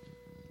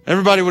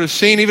 Everybody would have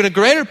seen even a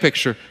greater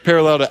picture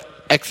parallel to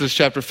Exodus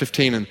chapter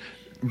 15 and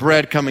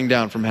bread coming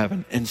down from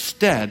heaven.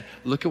 Instead,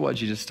 look at what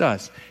Jesus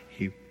does.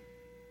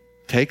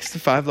 Takes the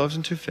 5 loaves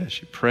and 2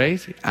 fish. He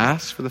prays, he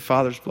asks for the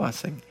Father's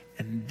blessing,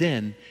 and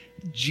then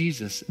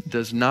Jesus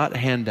does not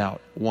hand out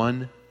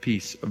one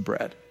piece of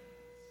bread.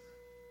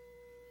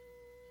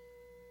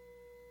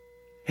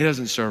 He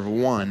doesn't serve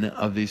one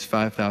of these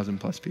 5,000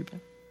 plus people.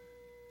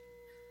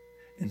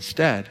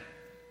 Instead,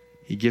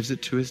 he gives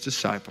it to his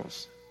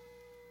disciples,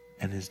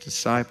 and his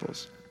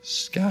disciples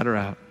scatter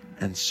out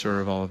and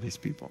serve all of these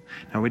people.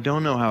 Now, we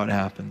don't know how it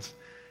happens.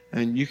 I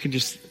mean, you can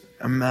just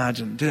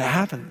imagine, did it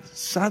happen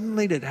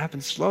suddenly? Did it happen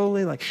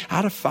slowly? Like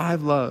out of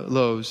 5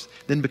 loaves,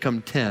 then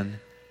become 10,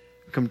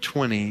 become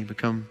 20,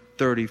 become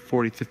 30,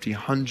 40, 50,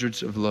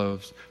 hundreds of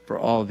loaves for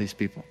all of these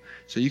people.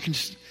 So you can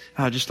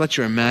just let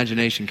your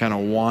imagination kind of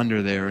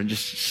wander there and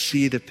just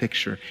see the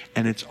picture.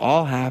 And it's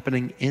all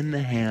happening in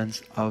the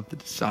hands of the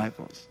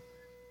disciples.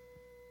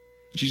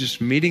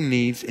 Jesus meeting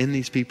needs in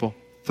these people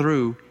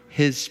through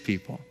his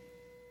people.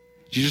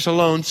 Jesus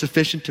alone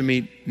sufficient to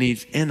meet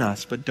needs in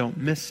us, but don't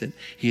miss it.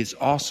 He is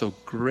also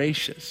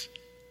gracious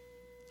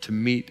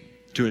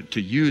to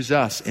use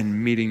us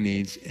in meeting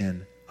needs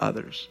in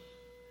others.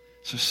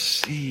 So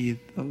see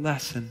the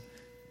lesson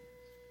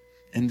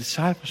in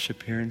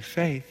discipleship here in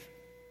faith.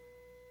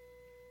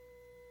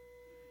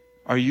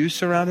 Are you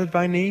surrounded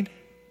by need?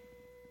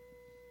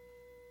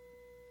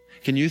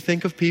 Can you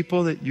think of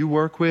people that you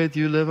work with,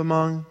 you live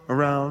among,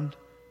 around,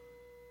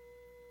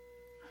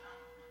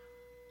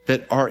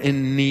 that are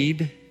in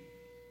need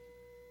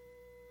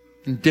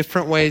in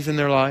different ways in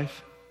their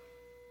life?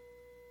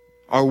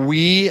 Are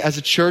we as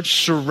a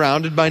church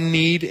surrounded by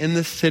need in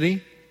this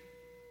city?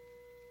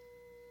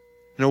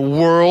 in a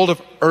world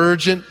of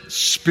urgent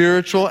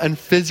spiritual and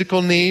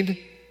physical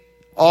need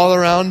all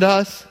around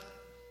us?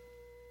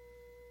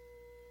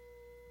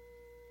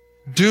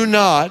 Do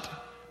not,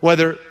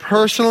 whether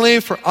personally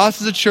for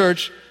us as a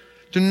church,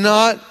 do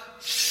not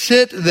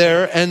sit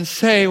there and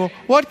say, well,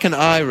 what can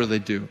I really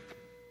do?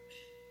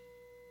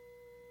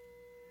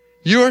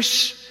 You are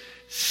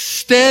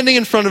standing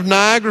in front of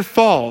Niagara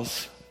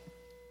Falls,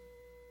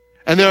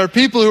 and there are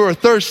people who are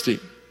thirsty.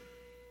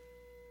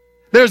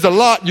 There's a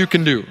lot you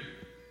can do.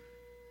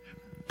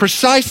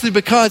 Precisely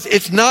because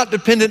it's not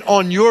dependent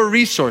on your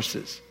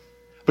resources,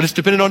 but it's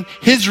dependent on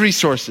His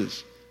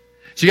resources.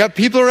 So you got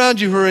people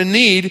around you who are in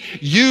need.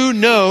 You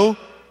know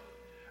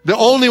the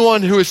only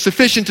one who is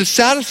sufficient to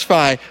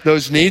satisfy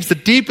those needs, the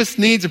deepest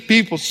needs of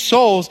people's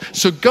souls.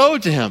 So go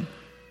to Him.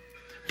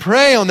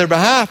 Pray on their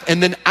behalf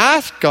and then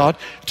ask God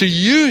to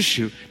use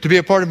you to be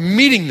a part of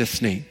meeting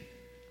this need.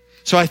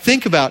 So I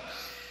think about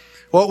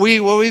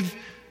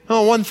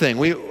one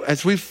thing,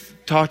 as we've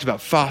talked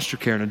about foster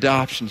care and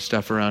adoption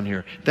stuff around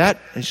here, that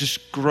has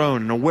just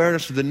grown, and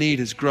awareness of the need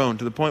has grown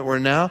to the point where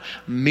now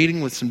I'm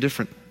meeting with some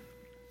different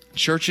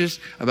churches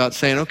about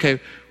saying, okay,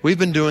 we've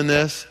been doing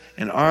this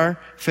in our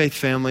faith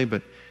family,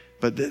 but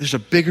there's a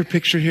bigger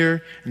picture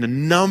here, and the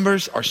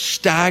numbers are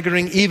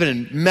staggering. Even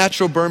in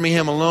Metro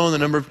Birmingham alone, the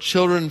number of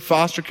children in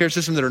foster care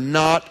systems that are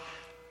not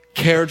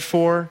cared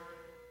for.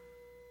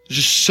 There's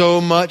just so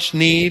much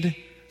need.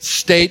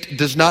 State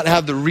does not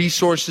have the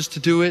resources to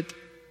do it.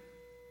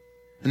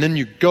 And then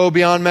you go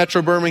beyond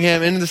Metro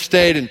Birmingham into the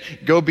state and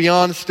go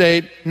beyond the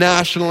state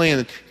nationally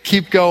and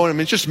keep going. I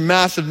mean, it's just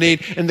massive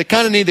need, and the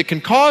kind of need that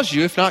can cause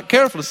you, if not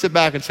careful, to sit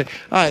back and say,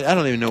 I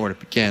don't even know where to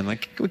begin.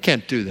 Like, we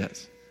can't do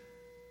this.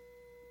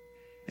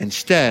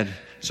 Instead,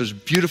 so there's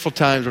beautiful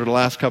times over the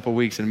last couple of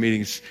weeks in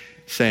meetings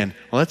saying,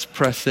 well, let's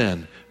press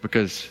in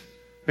because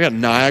we got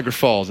Niagara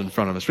Falls in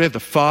front of us. We have the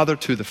father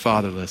to the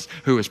fatherless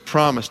who has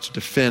promised to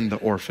defend the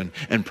orphan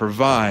and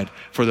provide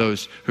for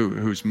those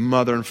whose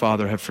mother and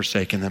father have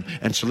forsaken them.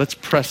 And so let's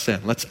press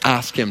in. Let's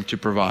ask Him to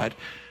provide.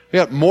 We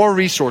got more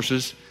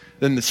resources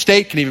than the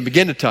state can even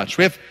begin to touch.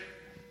 We have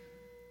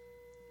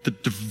the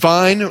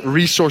divine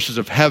resources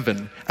of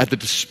heaven at the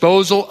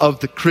disposal of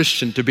the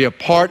Christian to be a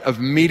part of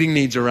meeting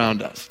needs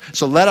around us.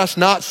 So let us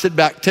not sit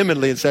back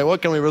timidly and say,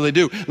 what can we really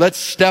do? Let's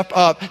step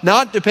up,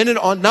 not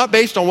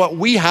based on what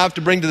we have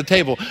to bring to the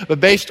table, but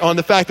based on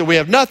the fact that we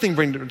have nothing to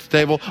bring to the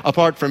table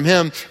apart from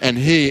Him, and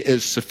He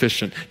is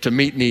sufficient to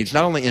meet needs,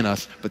 not only in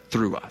us, but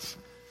through us.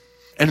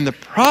 And in the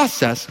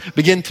process,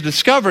 begin to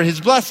discover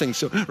His blessing.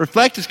 So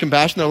reflect His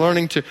compassion. They're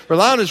learning to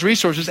rely on His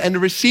resources and to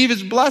receive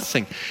His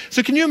blessing.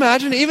 So can you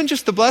imagine even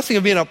just the blessing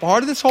of being a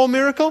part of this whole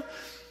miracle?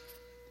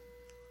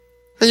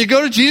 And you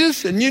go to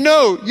Jesus and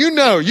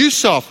you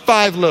saw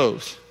 5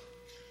 loaves.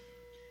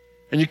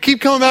 And you keep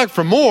coming back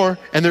for more,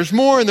 and there's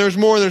more, and there's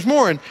more, and there's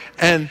more.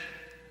 And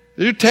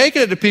you're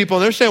taking it to people,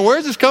 and they're saying,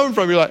 where's this coming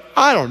from? You're like,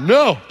 I don't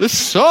know. This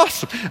is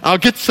awesome. I'll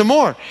get some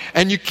more.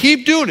 And you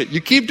keep doing it.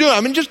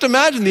 I mean, just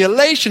imagine the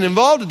elation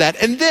involved in that.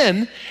 And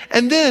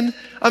then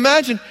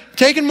imagine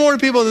taking more to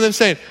people and then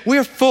saying, we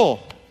are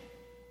full.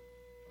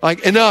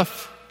 Like,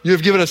 enough. You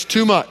have given us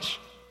too much.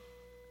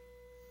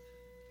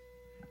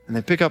 And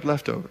they pick up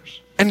leftovers.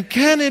 And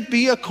can it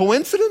be a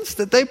coincidence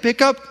that they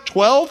pick up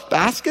 12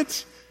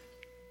 baskets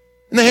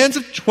in the hands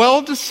of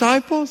 12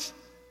 disciples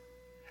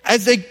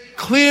as a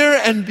clear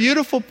and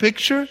beautiful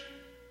picture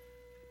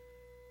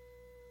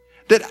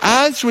that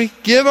as we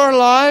give our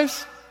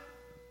lives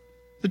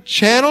the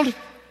channeled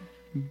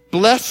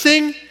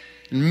blessing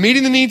and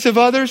meeting the needs of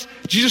others,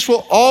 Jesus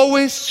will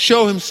always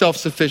show Himself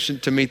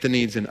sufficient to meet the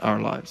needs in our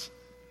lives.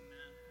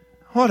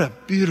 What a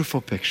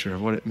beautiful picture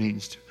of what it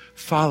means to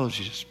follow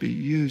Jesus, be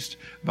used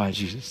by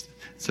Jesus.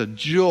 It's a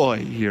joy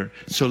here.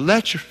 So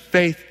let your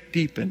faith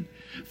deepen.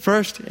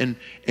 First in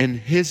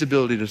His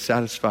ability to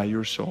satisfy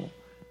your soul.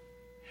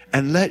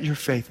 And let your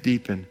faith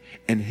deepen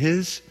in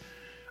His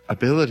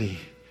ability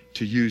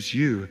to use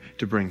you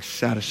to bring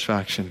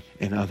satisfaction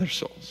in other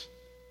souls.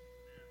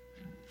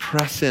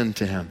 Press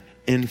into Him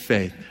in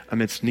faith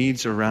amidst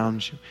needs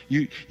around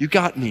you. You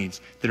got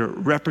needs that are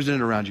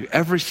represented around you.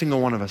 Every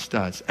single one of us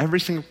does. Every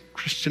single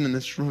Christian in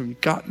this room, you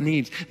got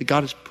needs that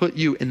God has put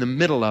you in the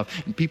middle of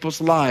in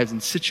people's lives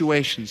and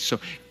situations. So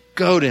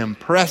go to Him,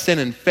 press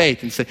in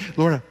faith and say,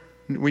 Lord,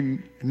 we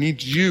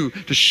need you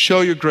to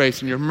show your grace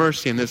and your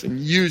mercy in this and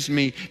use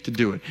me to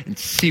do it, and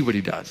see what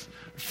He does.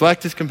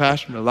 Reflect His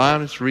compassion, rely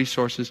on His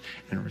resources,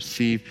 and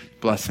receive the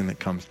blessing that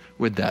comes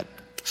with that.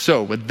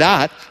 So with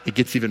that, it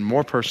gets even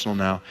more personal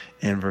now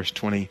in verse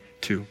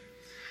 22.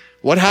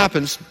 What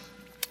happens,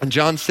 and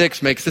John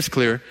 6 makes this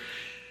clear,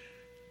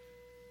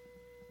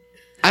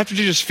 after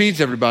Jesus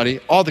feeds everybody,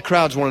 all the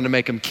crowds wanted to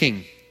make Him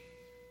king.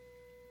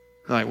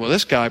 They're like, well,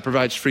 this guy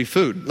provides free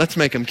food. Let's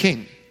make Him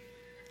king.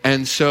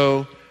 And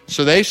so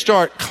they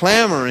start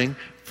clamoring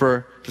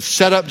to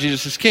set up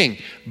Jesus as king.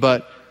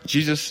 But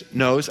Jesus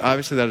knows,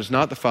 obviously, that is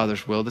not the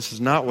Father's will. This is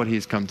not what He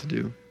has come to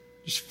do.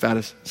 Just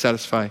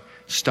satisfy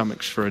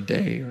stomachs for a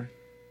day or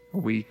a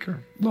week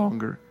or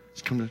longer.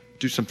 He's come to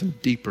do something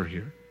deeper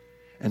here.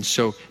 And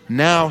so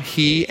now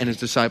he and his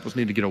disciples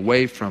need to get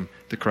away from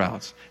the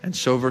crowds. And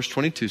so verse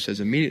 22 says,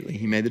 immediately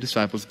he made the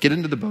disciples get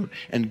into the boat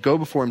and go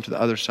before him to the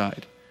other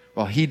side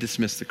while he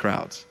dismissed the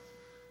crowds.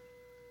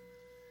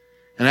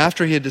 And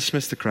after he had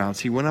dismissed the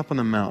crowds, he went up on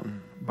the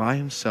mountain by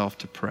himself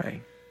to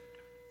pray.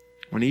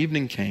 When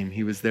evening came,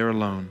 he was there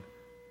alone.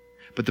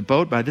 But the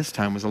boat by this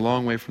time was a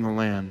long way from the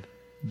land,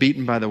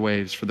 beaten by the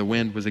waves, for the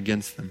wind was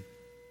against them.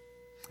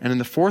 And in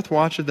the fourth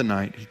watch of the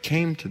night, he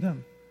came to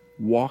them,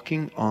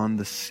 walking on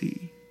the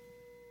sea.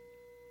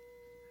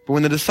 But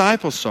when the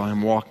disciples saw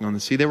him walking on the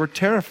sea, they were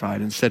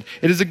terrified and said,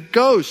 "It is a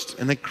ghost!"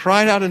 And they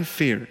cried out in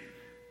fear.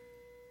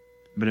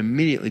 But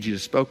immediately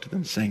Jesus spoke to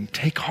them, saying,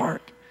 "Take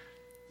heart,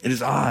 it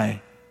is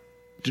I.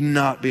 Do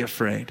not be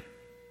afraid."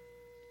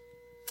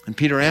 And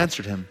Peter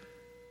answered him,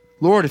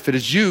 "Lord, if it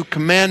is you,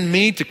 command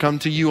me to come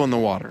to you on the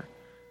water."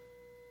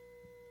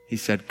 He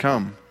said,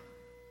 "Come."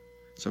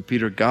 So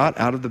Peter got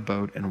out of the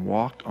boat and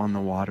walked on the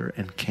water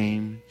and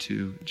came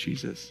to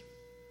Jesus.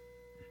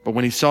 But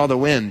when he saw the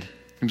wind,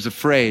 he was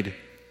afraid.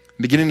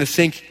 Beginning to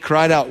sink, he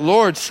cried out,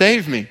 "Lord,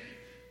 save me."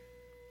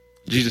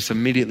 Jesus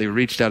immediately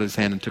reached out his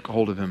hand and took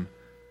hold of him,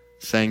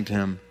 saying to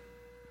him,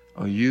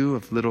 "O you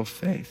of little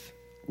faith,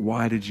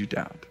 why did you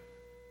doubt?"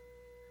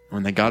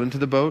 When they got into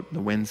the boat, the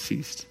wind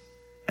ceased,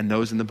 and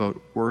those in the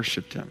boat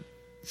worshiped him,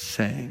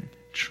 saying,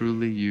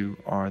 "Truly you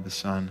are the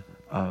Son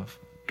of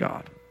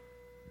God."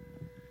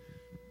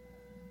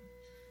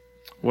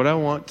 What I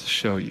want to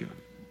show you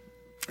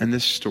in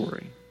this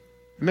story,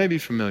 it may be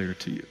familiar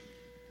to you.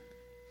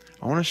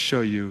 I want to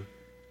show you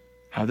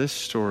how this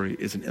story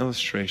is an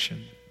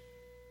illustration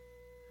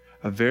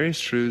of various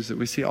truths that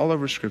we see all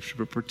over Scripture,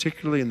 but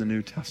particularly in the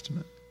New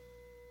Testament.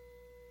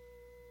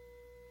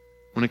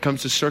 When it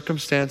comes to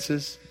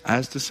circumstances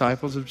as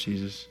disciples of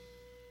Jesus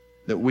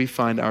that we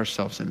find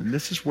ourselves in. And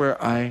this is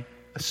where I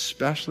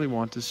especially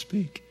want to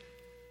speak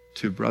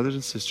to brothers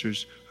and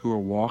sisters who are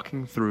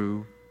walking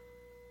through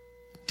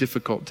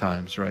difficult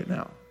times right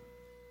now.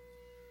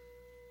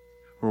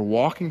 We're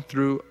walking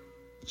through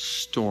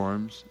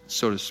storms,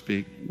 so to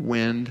speak,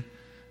 wind,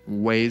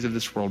 waves of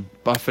this world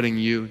buffeting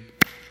you,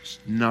 just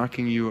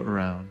knocking you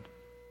around.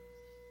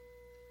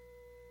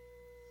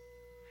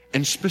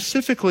 And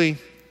specifically,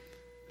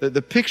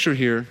 the picture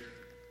here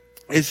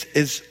is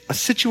a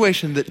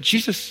situation that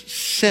Jesus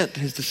sent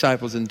his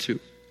disciples into.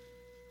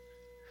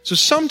 So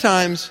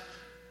sometimes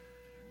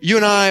you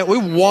and I, we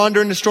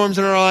wander into storms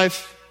in our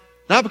life,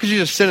 not because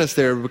Jesus sent us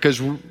there, but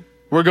because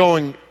we're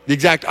going the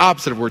exact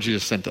opposite of where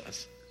Jesus sent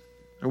us.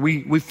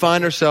 We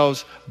find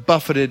ourselves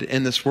buffeted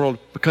in this world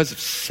because of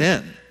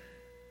sin,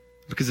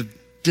 because of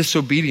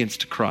disobedience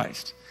to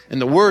Christ. And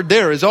the word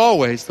there is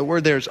always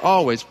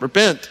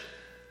repent.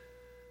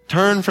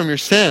 Turn from your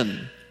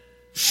sin.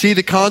 See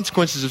the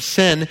consequences of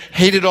sin,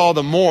 hate it all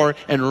the more,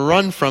 and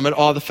run from it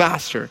all the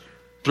faster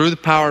through the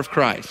power of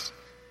Christ.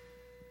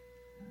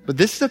 But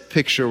this is a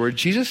picture where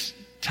Jesus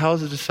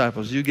tells his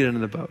disciples, you get into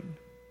the boat.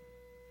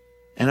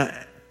 And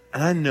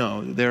I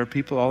know that there are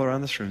people all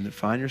around this room that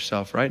find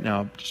yourself right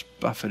now just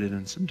buffeted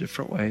in some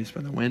different ways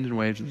by the wind and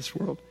waves of this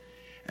world.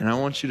 And I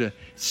want you to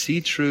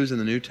see truths in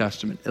the New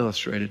Testament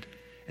illustrated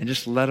and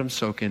just let them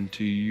soak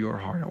into your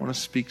heart. I want to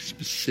speak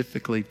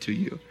specifically to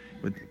you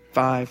with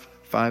five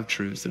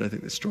truths that I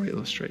think this story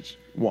illustrates.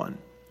 One,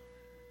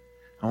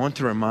 I want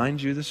to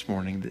remind you this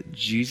morning that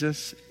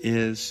Jesus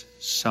is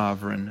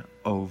sovereign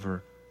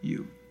over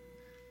you.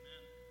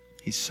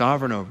 He's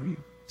sovereign over you.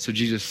 So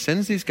Jesus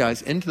sends these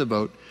guys into the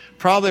boat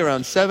probably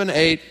around 7,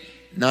 8,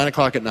 9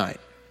 o'clock at night.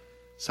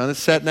 Sun is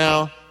set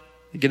now.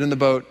 They get in the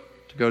boat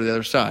to go to the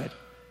other side.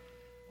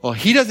 Well,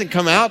 he doesn't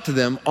come out to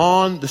them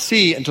on the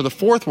sea until the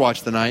fourth watch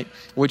of the night,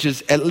 which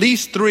is at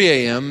least 3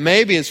 a.m.,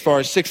 maybe as far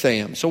as 6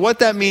 a.m. So what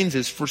that means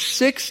is for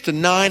 6 to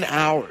 9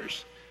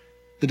 hours,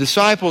 the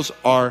disciples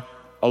are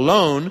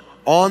alone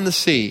on the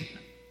sea.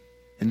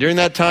 And during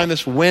that time,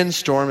 this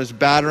windstorm is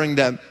battering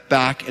them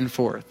back and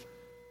forth.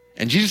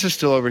 And Jesus is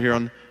still over here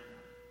on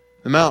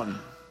the mountain.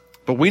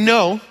 But we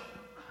know,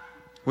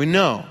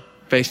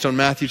 based on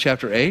Matthew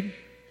chapter 8,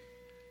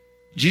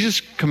 Jesus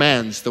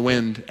commands the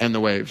wind and the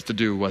waves to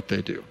do what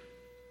they do.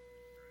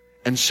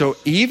 And so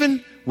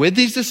even with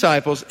these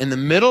disciples in the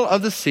middle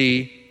of the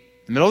sea,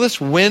 in the middle of this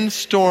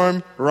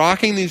windstorm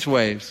rocking these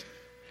waves,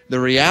 the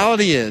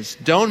reality is,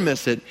 don't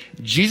miss it,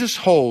 Jesus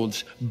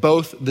holds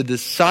both the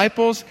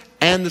disciples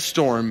and the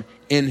storm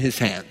in his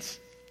hands.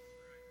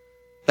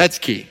 That's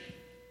key.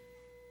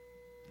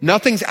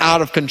 Nothing's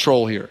out of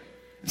control here.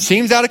 It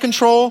seems out of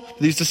control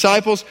to these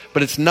disciples,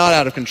 but it's not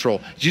out of control.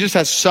 Jesus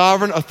has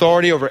sovereign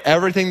authority over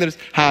everything that is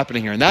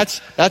happening here. And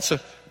that's a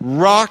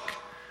rock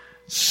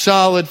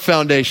solid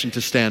foundation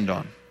to stand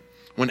on.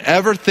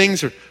 Whenever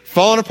things are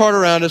falling apart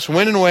around us,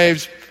 wind and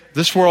waves,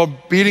 this world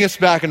beating us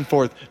back and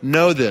forth,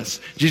 know this.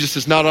 Jesus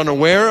is not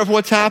unaware of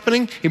what's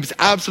happening. He was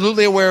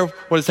absolutely aware of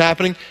what is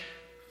happening.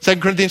 2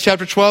 Corinthians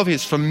chapter 12, he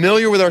is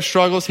familiar with our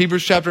struggles.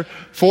 Hebrews chapter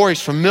 4,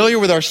 he's familiar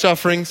with our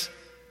sufferings.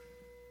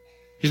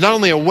 He's not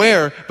only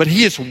aware, but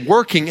he is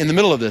working in the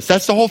middle of this.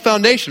 That's the whole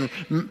foundation.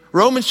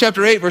 Romans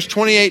chapter 8, verse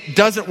 28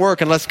 doesn't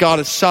work unless God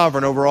is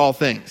sovereign over all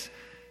things.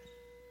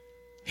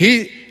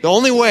 The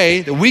only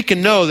way that we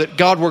can know that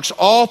God works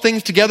all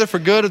things together for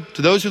good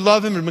to those who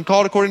love him and have been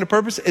called according to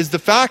purpose is the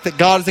fact that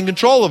God is in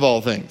control of all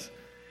things.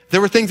 If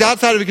there were things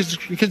outside of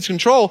his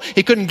control,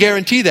 he couldn't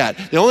guarantee that.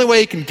 The only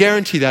way he can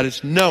guarantee that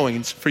is knowing.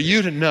 It's for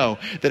you to know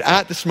that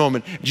at this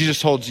moment, Jesus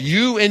holds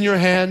you in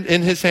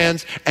his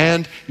hands,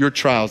 and your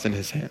trials in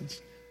his hands.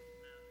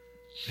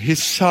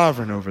 He's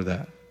sovereign over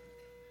that.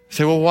 You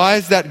say, well, why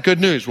is that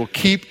good news? Well,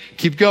 keep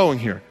going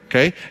here,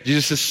 okay?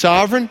 Jesus is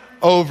sovereign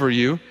over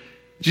you.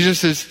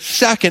 Jesus is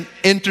second,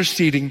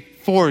 interceding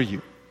for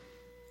you.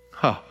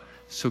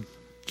 So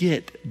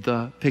get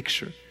the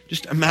picture.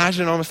 Just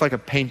imagine almost like a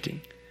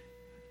painting.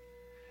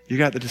 You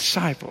got the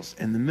disciples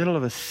in the middle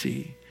of a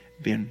sea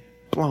being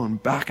blown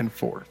back and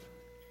forth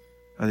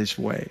by these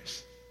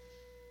waves.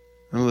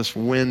 And this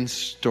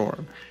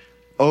windstorm.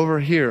 Over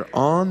here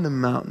on the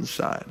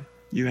mountainside,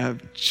 you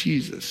have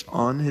Jesus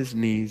on his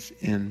knees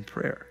in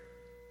prayer.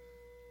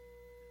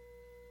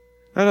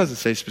 That doesn't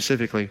say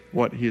specifically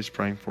what he is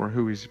praying for,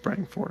 who he's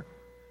praying for.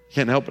 You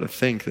can't help but to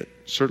think that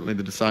certainly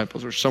the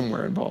disciples are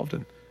somewhere involved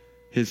in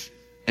his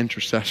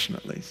intercession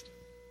at least.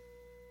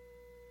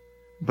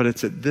 But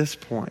it's at this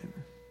point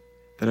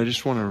that I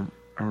just want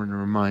to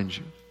remind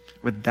you,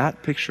 with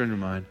that picture in your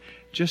mind,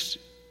 just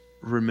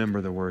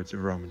remember the words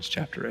of Romans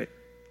chapter 8.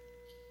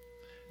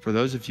 For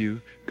those of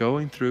you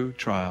going through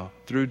trial,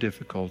 through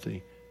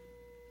difficulty,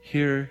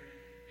 hear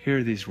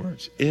these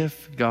words.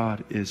 If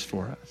God is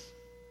for us,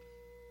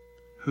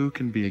 who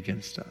can be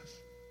against us?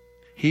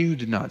 He who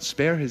did not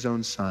spare his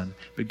own son,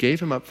 but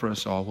gave him up for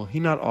us all, will he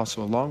not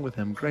also along with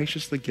him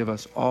graciously give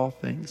us all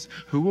things?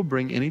 Who will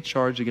bring any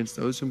charge against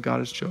those whom God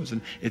has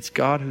chosen? It's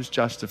God who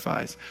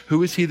justifies.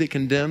 Who is he that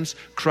condemns?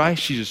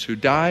 Christ Jesus, who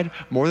died,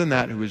 more than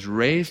that, who is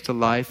raised to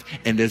life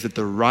and is at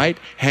the right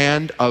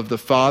hand of the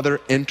Father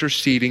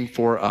interceding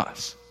for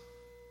us.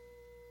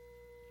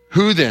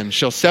 Who then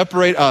shall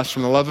separate us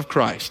from the love of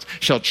Christ?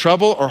 Shall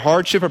trouble or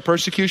hardship or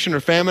persecution or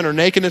famine or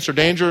nakedness or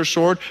danger or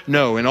sword?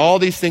 No, in all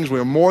these things we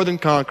are more than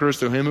conquerors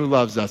through him who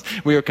loves us.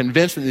 We are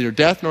convinced that neither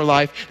death nor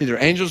life, neither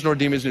angels nor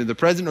demons, neither the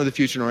present nor the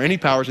future, nor any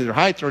powers, neither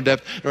height nor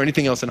depth, nor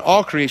anything else in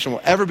all creation will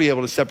ever be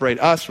able to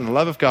separate us from the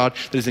love of God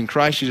that is in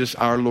Christ Jesus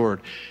our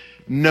Lord.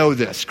 Know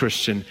this,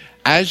 Christian.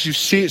 As you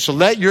see it, so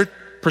let your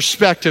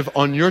perspective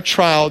on your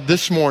trial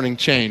this morning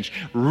change.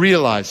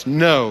 Realize,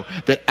 know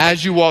that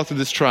as you walk through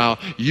this trial,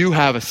 you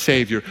have a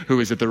Savior who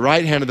is at the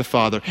right hand of the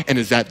Father and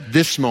is at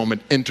this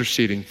moment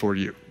interceding for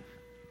you.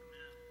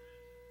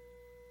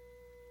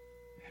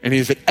 And he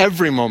is at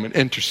every moment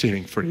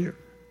interceding for you.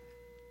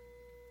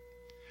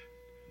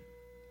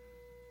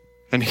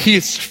 And he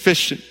is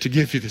sufficient to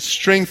give you the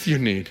strength you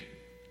need,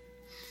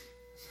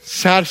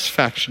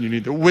 satisfaction you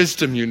need, the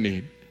wisdom you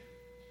need.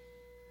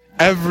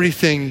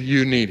 Everything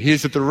you need. He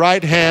is at the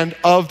right hand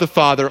of the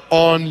Father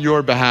on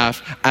your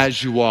behalf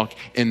as you walk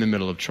in the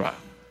middle of trial.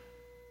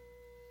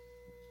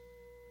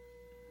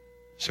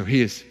 So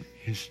he is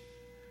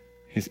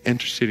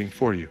interceding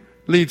for you.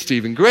 Leads to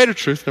even greater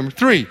truth. Number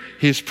 3,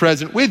 he is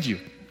present with you.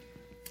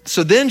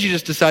 So then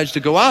Jesus decides to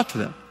go out to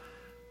them.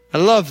 I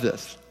love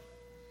this.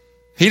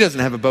 He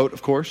doesn't have a boat,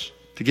 of course,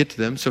 to get to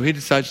them, so he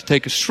decides to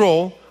take a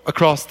stroll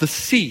across the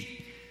sea.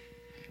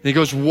 And he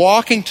goes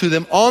walking to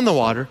them on the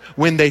water.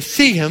 When they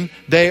see him,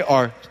 they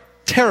are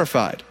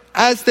terrified,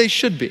 as they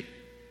should be.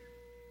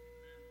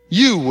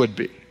 You would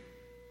be.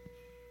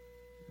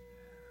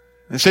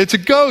 They say, it's a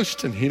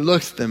ghost. And he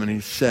looks at them and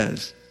he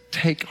says,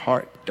 take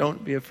heart,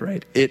 don't be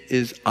afraid. It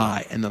is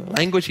I. And the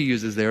language he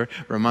uses there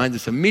reminds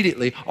us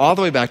immediately all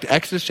the way back to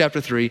Exodus chapter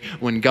 3,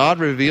 when God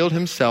revealed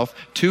himself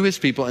to his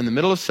people in the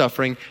middle of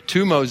suffering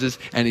to Moses,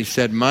 and he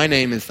said, my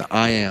name is the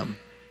I am.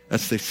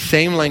 That's the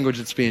same language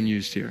that's being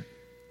used here.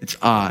 It's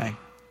I.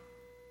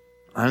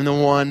 I'm the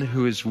one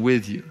who is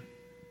with you.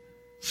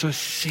 So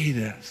see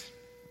this.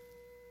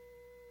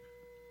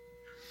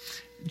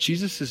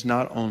 Jesus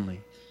not only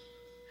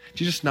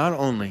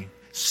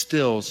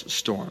stills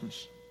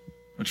storms,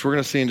 which we're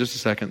going to see in just a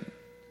second.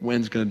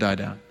 Wind's going to die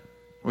down.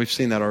 We've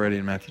seen that already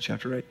in Matthew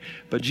chapter 8.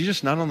 But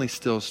Jesus not only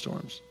stills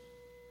storms,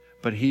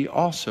 but he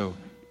also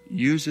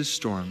uses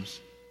storms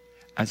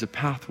as a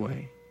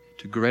pathway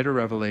to greater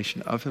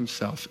revelation of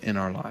himself in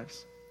our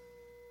lives.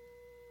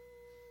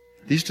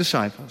 These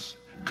disciples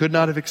could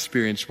not have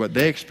experienced what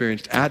they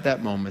experienced at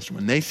that moment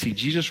when they see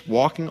Jesus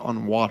walking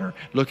on water,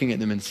 looking at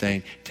them and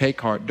saying,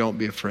 take heart, don't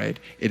be afraid,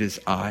 it is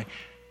I.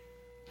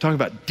 Talking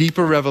about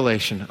deeper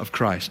revelation of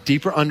Christ,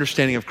 deeper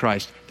understanding of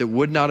Christ that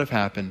would not have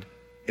happened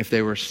if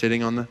they were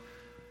sitting on the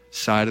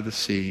side of the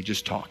sea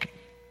just talking.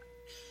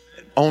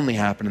 It only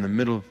happened in the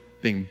middle of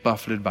being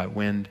buffeted by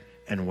wind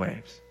and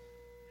waves.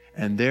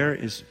 And there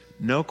is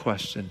no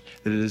question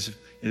that it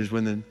is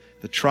when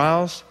the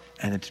trials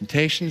and the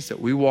temptations that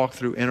we walk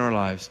through in our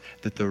lives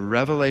that the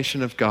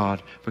revelation of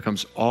God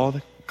becomes all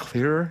the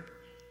clearer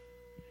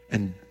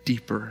and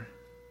deeper.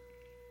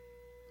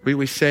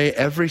 We say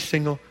every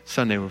single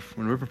Sunday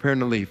when we're preparing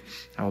to leave,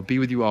 I will be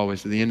with you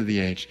always to the end of the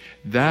age.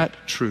 That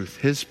truth,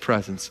 his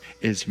presence,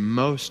 is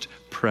most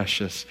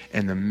precious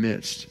in the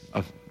midst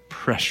of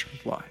pressure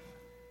of life.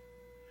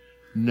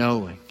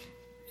 Knowing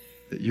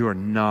that you are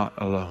not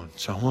alone.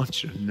 So I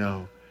want you to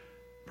know,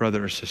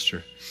 brother or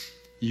sister,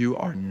 you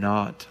are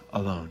not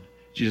alone.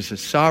 Jesus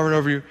is sovereign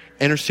over you,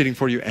 interceding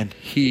for you, and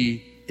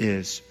he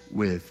is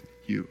with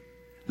you.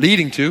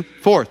 Leading to,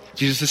 fourth,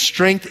 Jesus'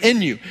 strength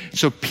in you.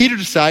 So Peter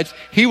decides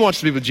he wants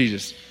to be with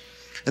Jesus.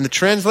 And the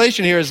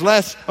translation here is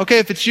less, okay,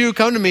 if it's you,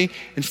 come to me.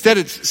 Instead,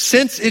 it's,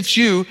 since it's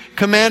you,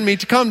 command me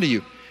to come to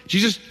you.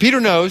 Peter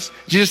knows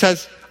Jesus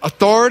has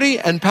authority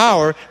and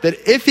power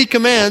that if he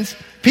commands,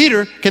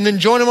 Peter can then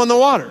join him on the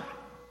water.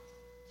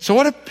 So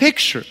what a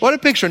picture,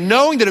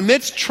 knowing that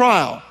amidst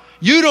trial,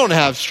 you don't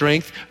have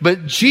strength,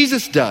 but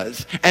Jesus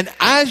does. And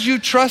as you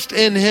trust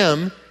in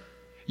him,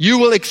 you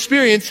will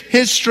experience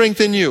his strength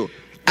in you.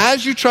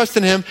 As you trust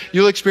in him,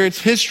 you'll experience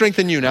his strength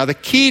in you. Now, the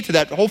key to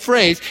that whole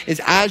phrase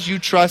is as you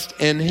trust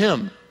in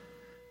him.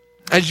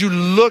 As you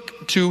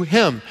look to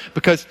him.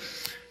 Because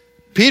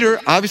Peter,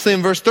 obviously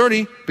in verse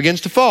 30,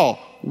 begins to fall.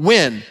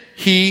 When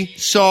he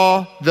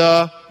saw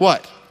the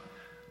what?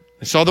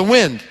 He saw the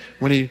wind.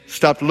 When he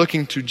stopped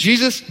looking to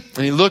Jesus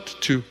and he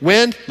looked to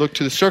wind, looked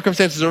to the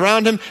circumstances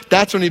around him,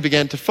 that's when he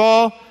began to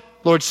fall.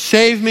 Lord,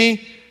 save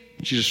me.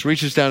 Jesus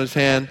reaches down his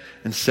hand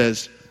and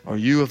says, are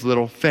you of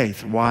little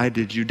faith? Why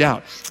did you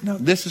doubt? Now,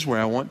 this is where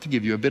I want to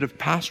give you a bit of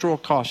pastoral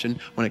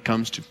caution when it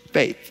comes to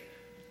faith.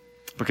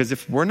 Because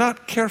if we're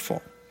not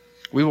careful,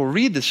 we will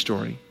read this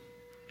story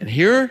and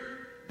hear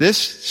this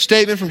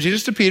statement from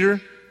Jesus to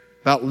Peter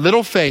about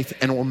little faith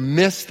and we'll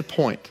miss the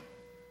point.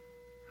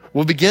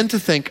 We'll begin to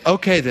think,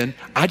 okay, then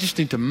I just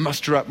need to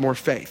muster up more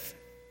faith.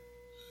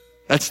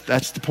 That's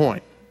the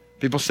point.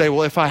 People say,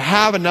 well, if I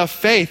have enough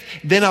faith,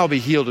 then I'll be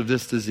healed of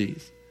this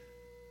disease.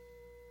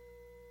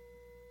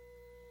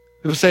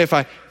 People say, if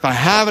I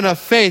have enough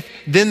faith,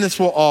 then this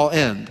will all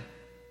end.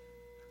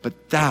 But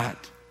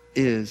that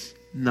is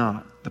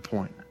not the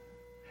point.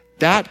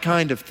 That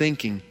kind of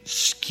thinking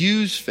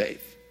skews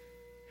faith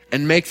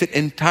and makes it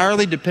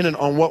entirely dependent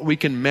on what we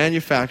can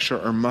manufacture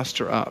or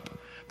muster up.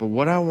 But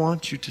what I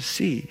want you to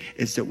see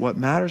is that what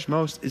matters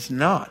most is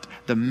not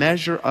the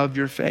measure of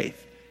your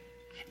faith.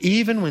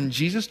 Even when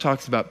Jesus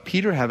talks about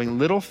Peter having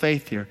little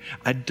faith here,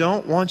 I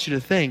don't want you to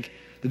think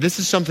that this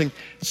is something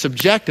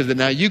subjective that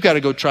now you got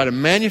to go try to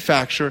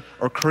manufacture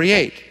or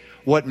create.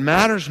 What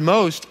matters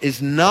most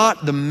is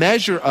not the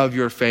measure of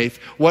your faith.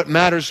 What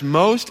matters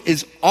most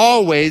is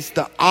always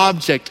the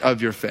object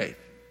of your faith.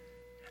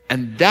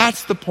 And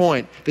that's the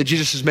point that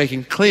Jesus is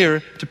making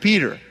clear to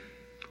Peter.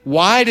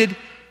 Why did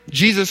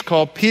Jesus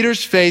call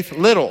Peter's faith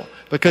little?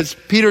 Because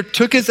Peter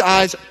took his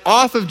eyes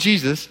off of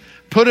Jesus,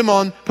 put it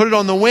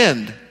on the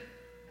wind.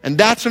 And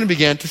that's when it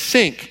began to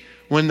sink.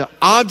 When the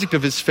object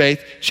of his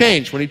faith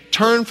changed. When he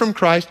turned from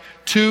Christ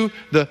to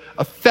the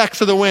effects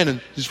of the wind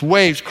and just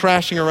waves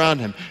crashing around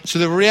him. So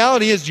the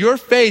reality is your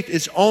faith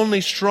is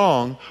only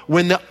strong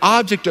when the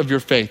object of your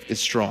faith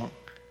is strong.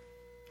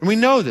 And we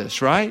know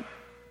this, right?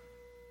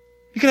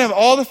 You can have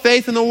all the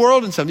faith in the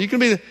world in something. You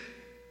can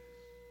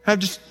have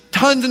just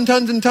tons and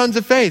tons and tons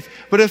of faith.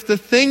 But if the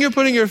thing you're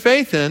putting your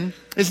faith in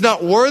is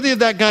not worthy of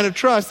that kind of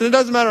trust, then it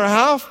doesn't matter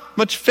how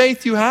much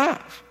faith you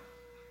have.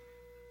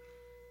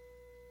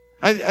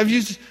 I've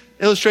used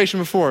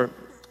illustration before.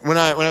 When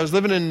I was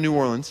living in New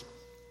Orleans,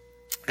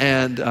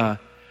 and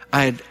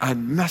I'd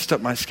messed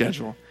up my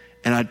schedule,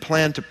 and I'd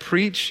planned to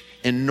preach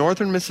in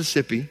northern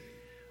Mississippi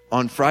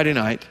on Friday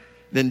night,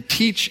 then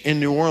teach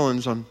in New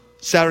Orleans on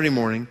Saturday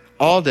morning,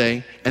 all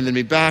day, and then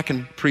be back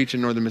and preach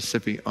in northern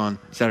Mississippi on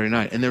Saturday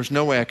night. And there was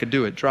no way I could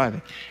do it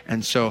driving.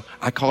 And so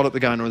I called up the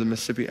guy in northern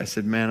Mississippi. I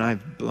said, man,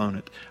 I've blown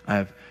it.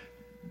 I've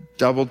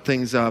doubled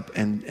things up,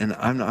 and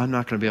I'm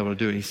not going to be able to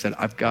do it. He said,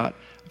 I've got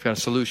a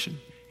solution.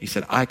 He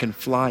said, I can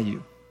fly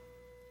you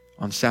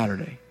on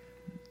Saturday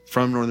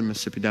from northern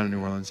Mississippi down to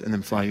New Orleans and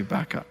then fly you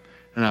back up.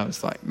 And I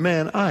was like,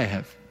 man, I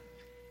have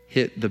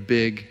hit the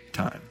big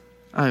time.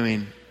 I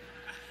mean,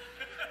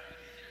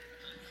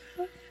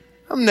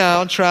 I'm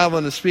now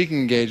traveling to speaking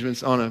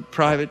engagements on a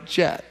private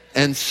jet.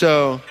 And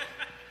so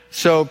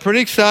pretty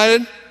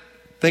excited,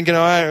 thinking,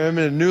 all right, I'm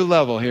at a new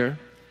level here.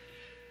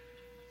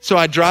 So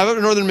I drive up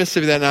to northern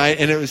Mississippi that night,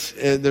 and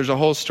there's a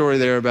whole story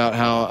there about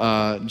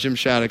how Jim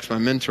Shaddix, my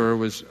mentor,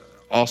 was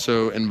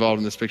also involved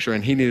in this picture,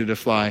 and he needed to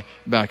fly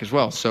back as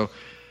well. So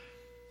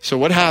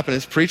what happened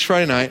is, preached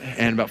Friday night,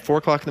 and about 4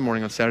 o'clock in the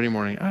morning on Saturday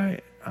morning,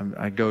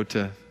 I go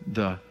to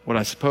what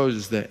I suppose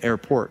is the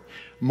airport,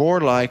 more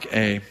like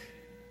a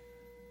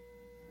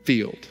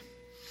field.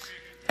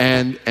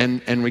 And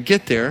we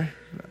get there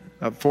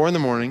about 4 in the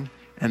morning,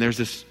 and there's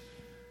this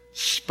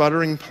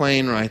sputtering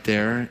plane right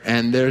there,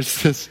 and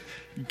there's this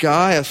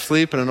guy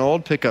asleep in an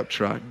old pickup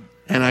truck,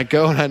 and I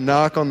go and I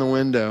knock on the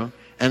window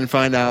and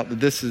find out that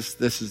this is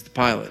the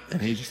pilot,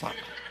 and he's just like,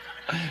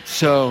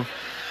 so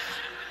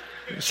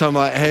I'm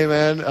like, hey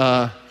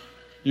man,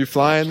 you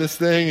flying this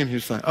thing? And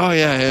he's like, oh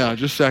yeah,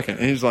 just a second.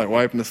 And he's like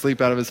wiping the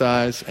sleep out of his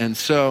eyes. And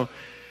so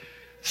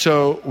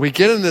we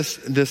get in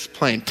this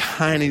plane,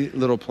 tiny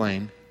little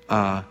plane,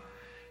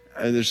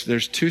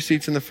 there's 2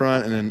 seats in the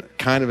front and then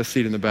kind of a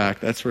seat in the back.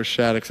 That's where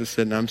Shaddix is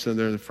sitting. I'm sitting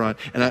there in the front.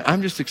 And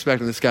I'm just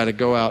expecting this guy to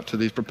go out to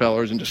these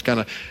propellers and just kind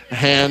of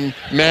hand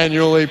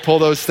manually pull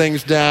those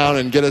things down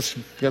and get us,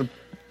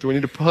 do we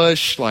need to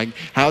push? Like,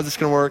 how's this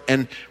going to work?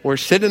 And we're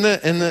sitting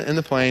in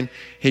the plane.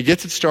 He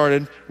gets it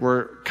started.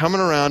 We're coming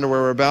around to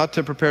where we're about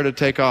to prepare to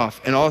take off.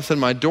 And all of a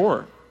sudden my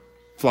door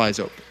flies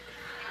open.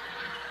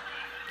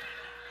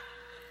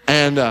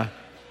 And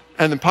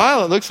the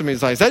pilot looks at me and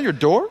is like, is that your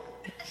door?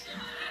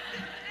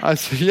 I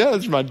said, yeah,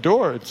 it's my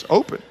door. It's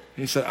open.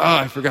 He said, oh,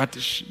 I forgot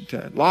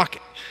to lock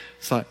it.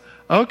 It's like,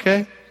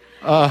 okay.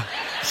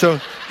 So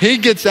he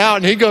gets out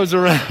and he goes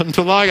around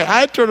to lock it.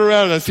 I turn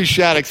around and I see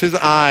Shaddix. His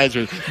eyes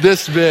are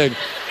this big.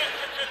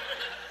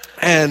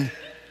 And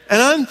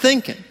I'm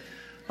thinking,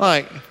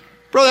 like,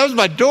 bro, that was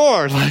my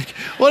door. Like,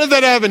 what if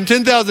that happened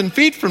 10,000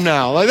 feet from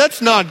now? Like,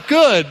 that's not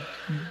good.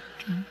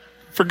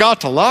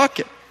 Forgot to lock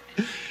it.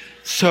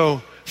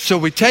 So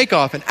we take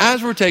off, and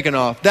as we're taking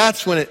off,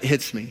 that's when it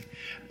hits me.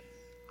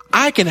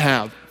 I can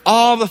have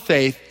all the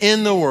faith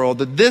in the world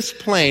that this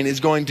plane is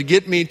going to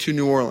get me to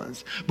New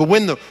Orleans. But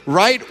when the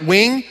right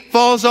wing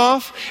falls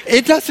off,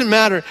 it doesn't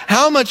matter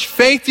how much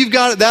faith you've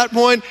got at that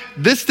point,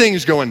 this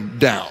thing's going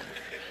down.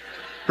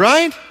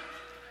 Right?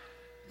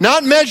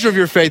 Not measure of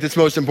your faith that's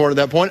most important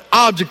at that point,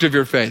 object of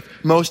your faith,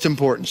 most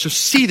important. So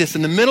see this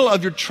in the middle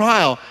of your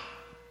trial.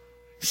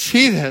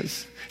 See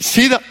this.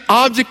 See the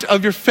object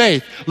of your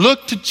faith.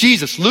 Look to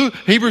Jesus.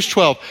 Hebrews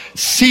 12.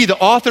 See the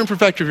author and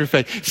perfecter of your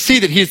faith. See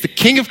that he is the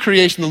King of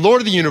creation, the Lord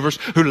of the universe,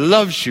 who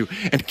loves you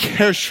and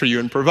cares for you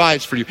and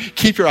provides for you.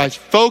 Keep your eyes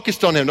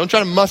focused on him. Don't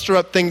try to muster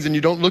up things and you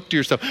don't look to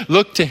yourself.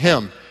 Look to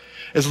him.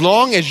 As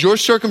long as your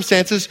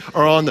circumstances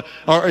or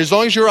as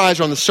long as your eyes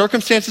are on the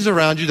circumstances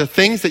around you, the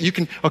things that you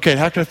can, okay,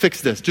 how can I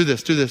fix this? Do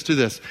this, do this, do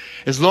this.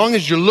 As long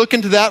as you're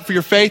looking to that for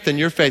your faith, then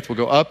your faith will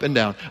go up and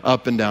down,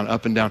 up and down,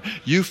 up and down.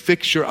 You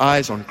fix your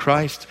eyes on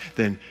Christ,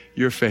 then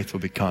your faith will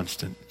be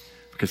constant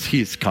because he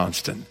is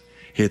constant.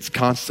 He is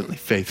constantly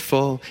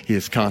faithful. He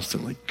is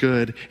constantly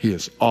good. He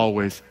is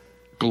always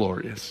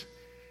glorious.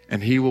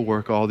 And he will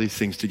work all these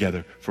things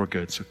together for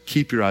good. So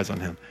keep your eyes on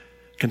him.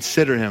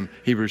 Consider him,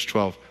 Hebrews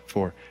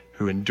 12:4.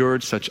 Who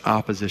endured such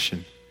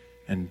opposition,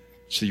 and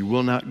so you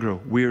will not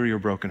grow weary or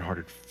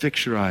brokenhearted.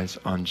 Fix your eyes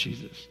on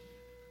Jesus,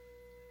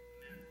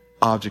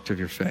 object of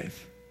your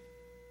faith.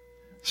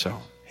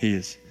 So he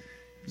is.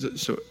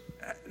 So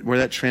where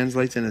that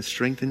translates into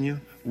strength in you,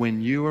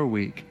 when you are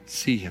weak,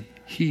 see him.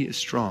 He is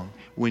strong.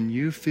 When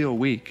you feel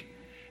weak,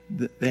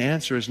 the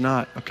answer is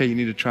not, okay, you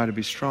need to try to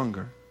be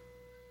stronger.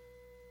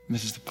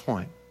 This is the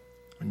point.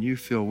 When you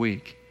feel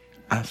weak,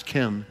 ask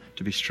him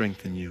to be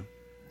strength in you.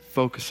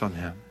 Focus on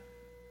him.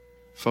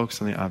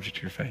 Focus on the object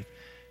of your faith.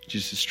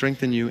 Jesus is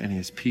strength in you and he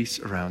has peace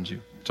around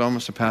you. It's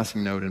almost a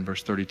passing note in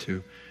verse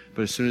 32.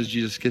 But as soon as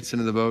Jesus gets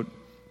into the boat,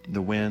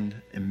 the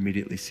wind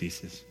immediately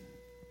ceases.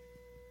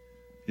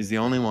 He's the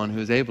only one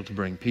who is able to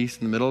bring peace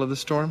in the middle of the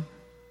storm.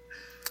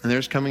 And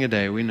there's coming a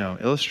day, we know,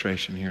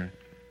 illustration here,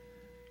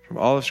 from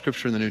all of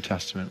Scripture in the New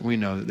Testament, we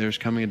know that there's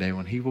coming a day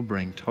when he will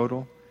bring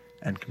total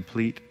and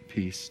complete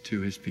peace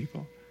to his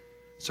people.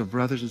 So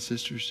brothers and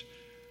sisters,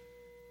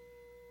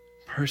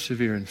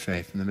 persevere in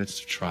faith in the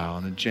midst of trial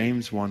in a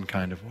James 1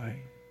 kind of way.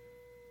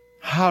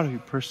 How do you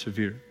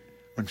persevere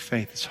when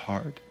faith is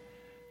hard?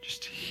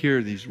 Just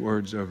hear these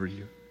words over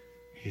you.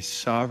 He's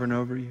sovereign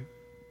over you.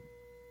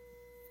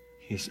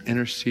 He's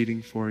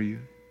interceding for you.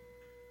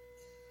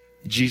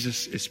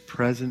 Jesus is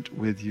present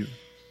with you.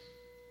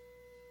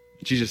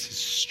 Jesus is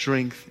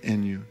strength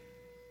in you.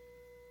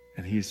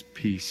 And he is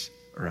peace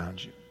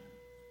around you.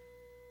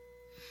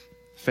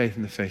 Faith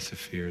in the face of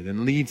fear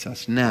then leads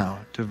us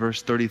now to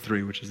verse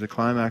 33, which is the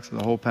climax of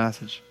the whole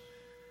passage.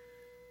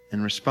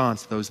 In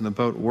response, those in the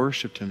boat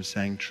worshiped him,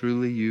 saying,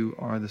 truly you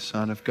are the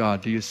Son of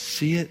God. Do you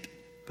see it?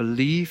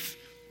 Belief,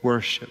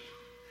 worship.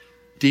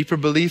 Deeper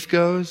belief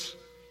goes,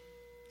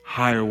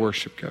 higher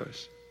worship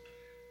goes.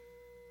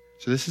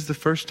 So this is the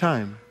first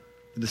time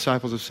the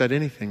disciples have said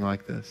anything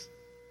like this.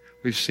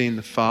 We've seen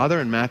the Father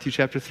in Matthew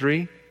chapter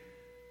 3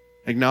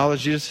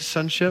 acknowledge Jesus'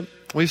 sonship.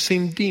 We've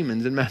seen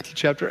demons in Matthew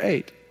chapter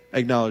 8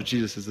 acknowledge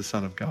Jesus as the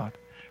Son of God.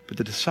 But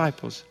the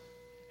disciples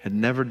had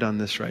never done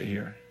this right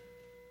here.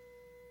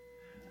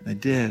 They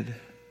did.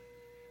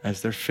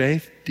 As their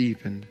faith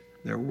deepened,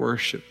 their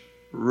worship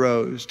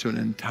rose to an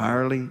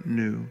entirely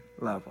new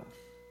level.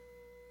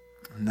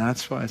 And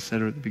that's why I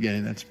said at the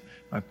beginning, that's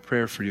my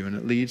prayer for you. And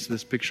it leads to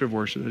this picture of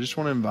worship I just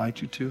want to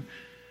invite you to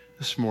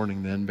this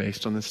morning then,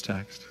 based on this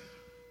text.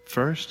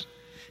 First,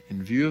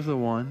 in view of the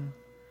one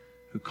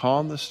who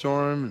calmed the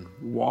storm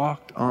and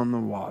walked on the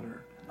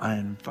water, I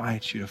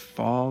invite you to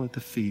fall at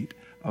the feet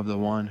of the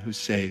one who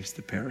saves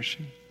the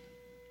perishing.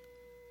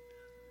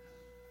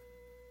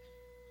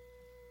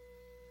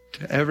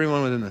 To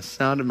everyone within the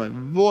sound of my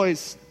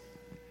voice,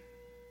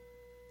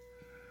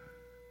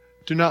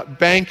 do not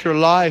bank your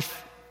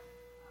life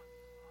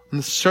on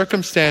the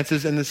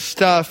circumstances and the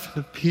stuff,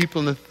 the people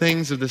and the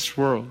things of this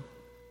world.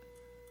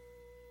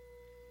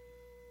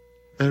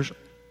 There's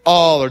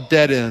all are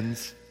dead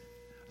ends.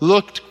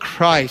 Look to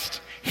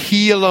Christ.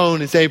 He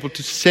alone is able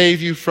to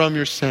save you from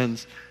your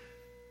sins.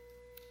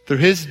 Through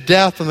his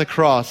death on the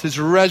cross, his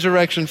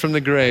resurrection from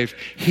the grave,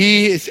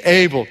 he is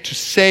able to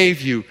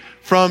save you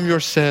from your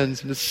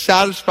sins and to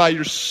satisfy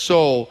your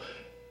soul.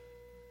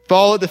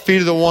 Fall at the feet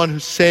of the one who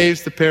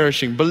saves the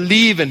perishing.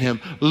 Believe in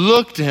him.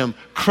 Look to him.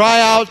 Cry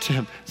out to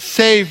him.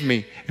 Save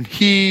me, and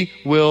he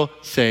will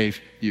save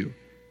you.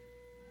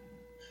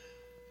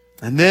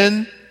 And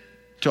then,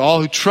 to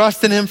all who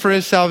trust in him for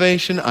his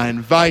salvation, I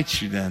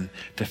invite you then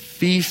to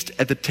feast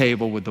at the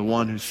table with the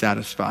one who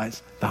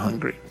satisfies the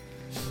hungry.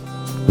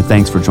 But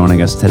thanks for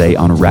joining us today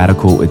on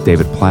Radical with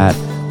David Platt.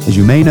 As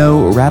you may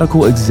know,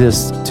 Radical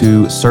exists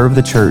to serve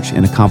the church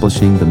in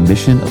accomplishing the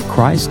mission of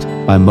Christ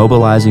by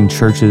mobilizing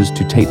churches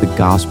to take the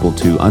gospel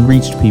to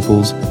unreached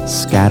peoples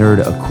scattered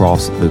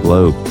across the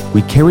globe.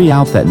 We carry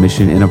out that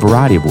mission in a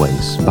variety of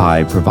ways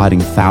by providing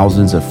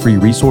thousands of free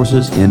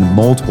resources in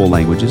multiple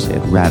languages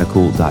at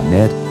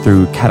radical.net,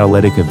 through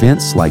catalytic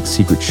events like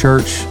Secret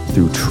Church,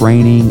 through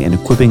training and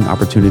equipping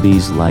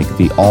opportunities like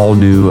the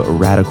all-new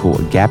Radical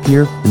Gap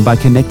Year, and by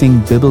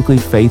connecting biblically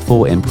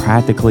faithful and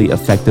practically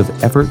effective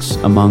efforts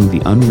among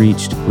the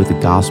unreached with the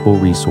gospel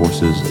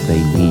resources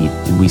they need.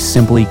 And we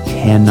simply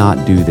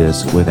cannot do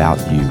this without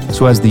you.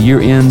 So as the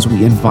year ends,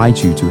 we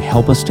invite you to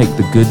help us take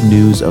the good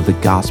news of the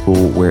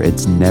gospel where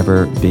it's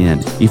never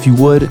been. If you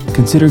would,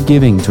 consider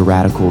giving to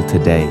Radical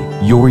today.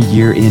 Your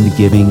year-end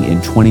giving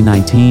in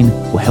 2019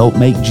 will help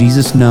make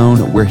Jesus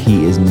known where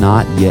he is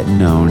not yet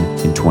known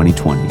in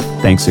 2020.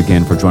 Thanks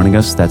again for joining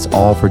us. That's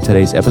all for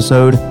today's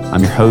episode.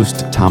 I'm your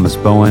host, Thomas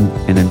Bowen,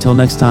 and until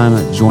next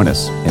time, join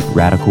us at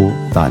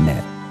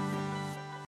radical.net.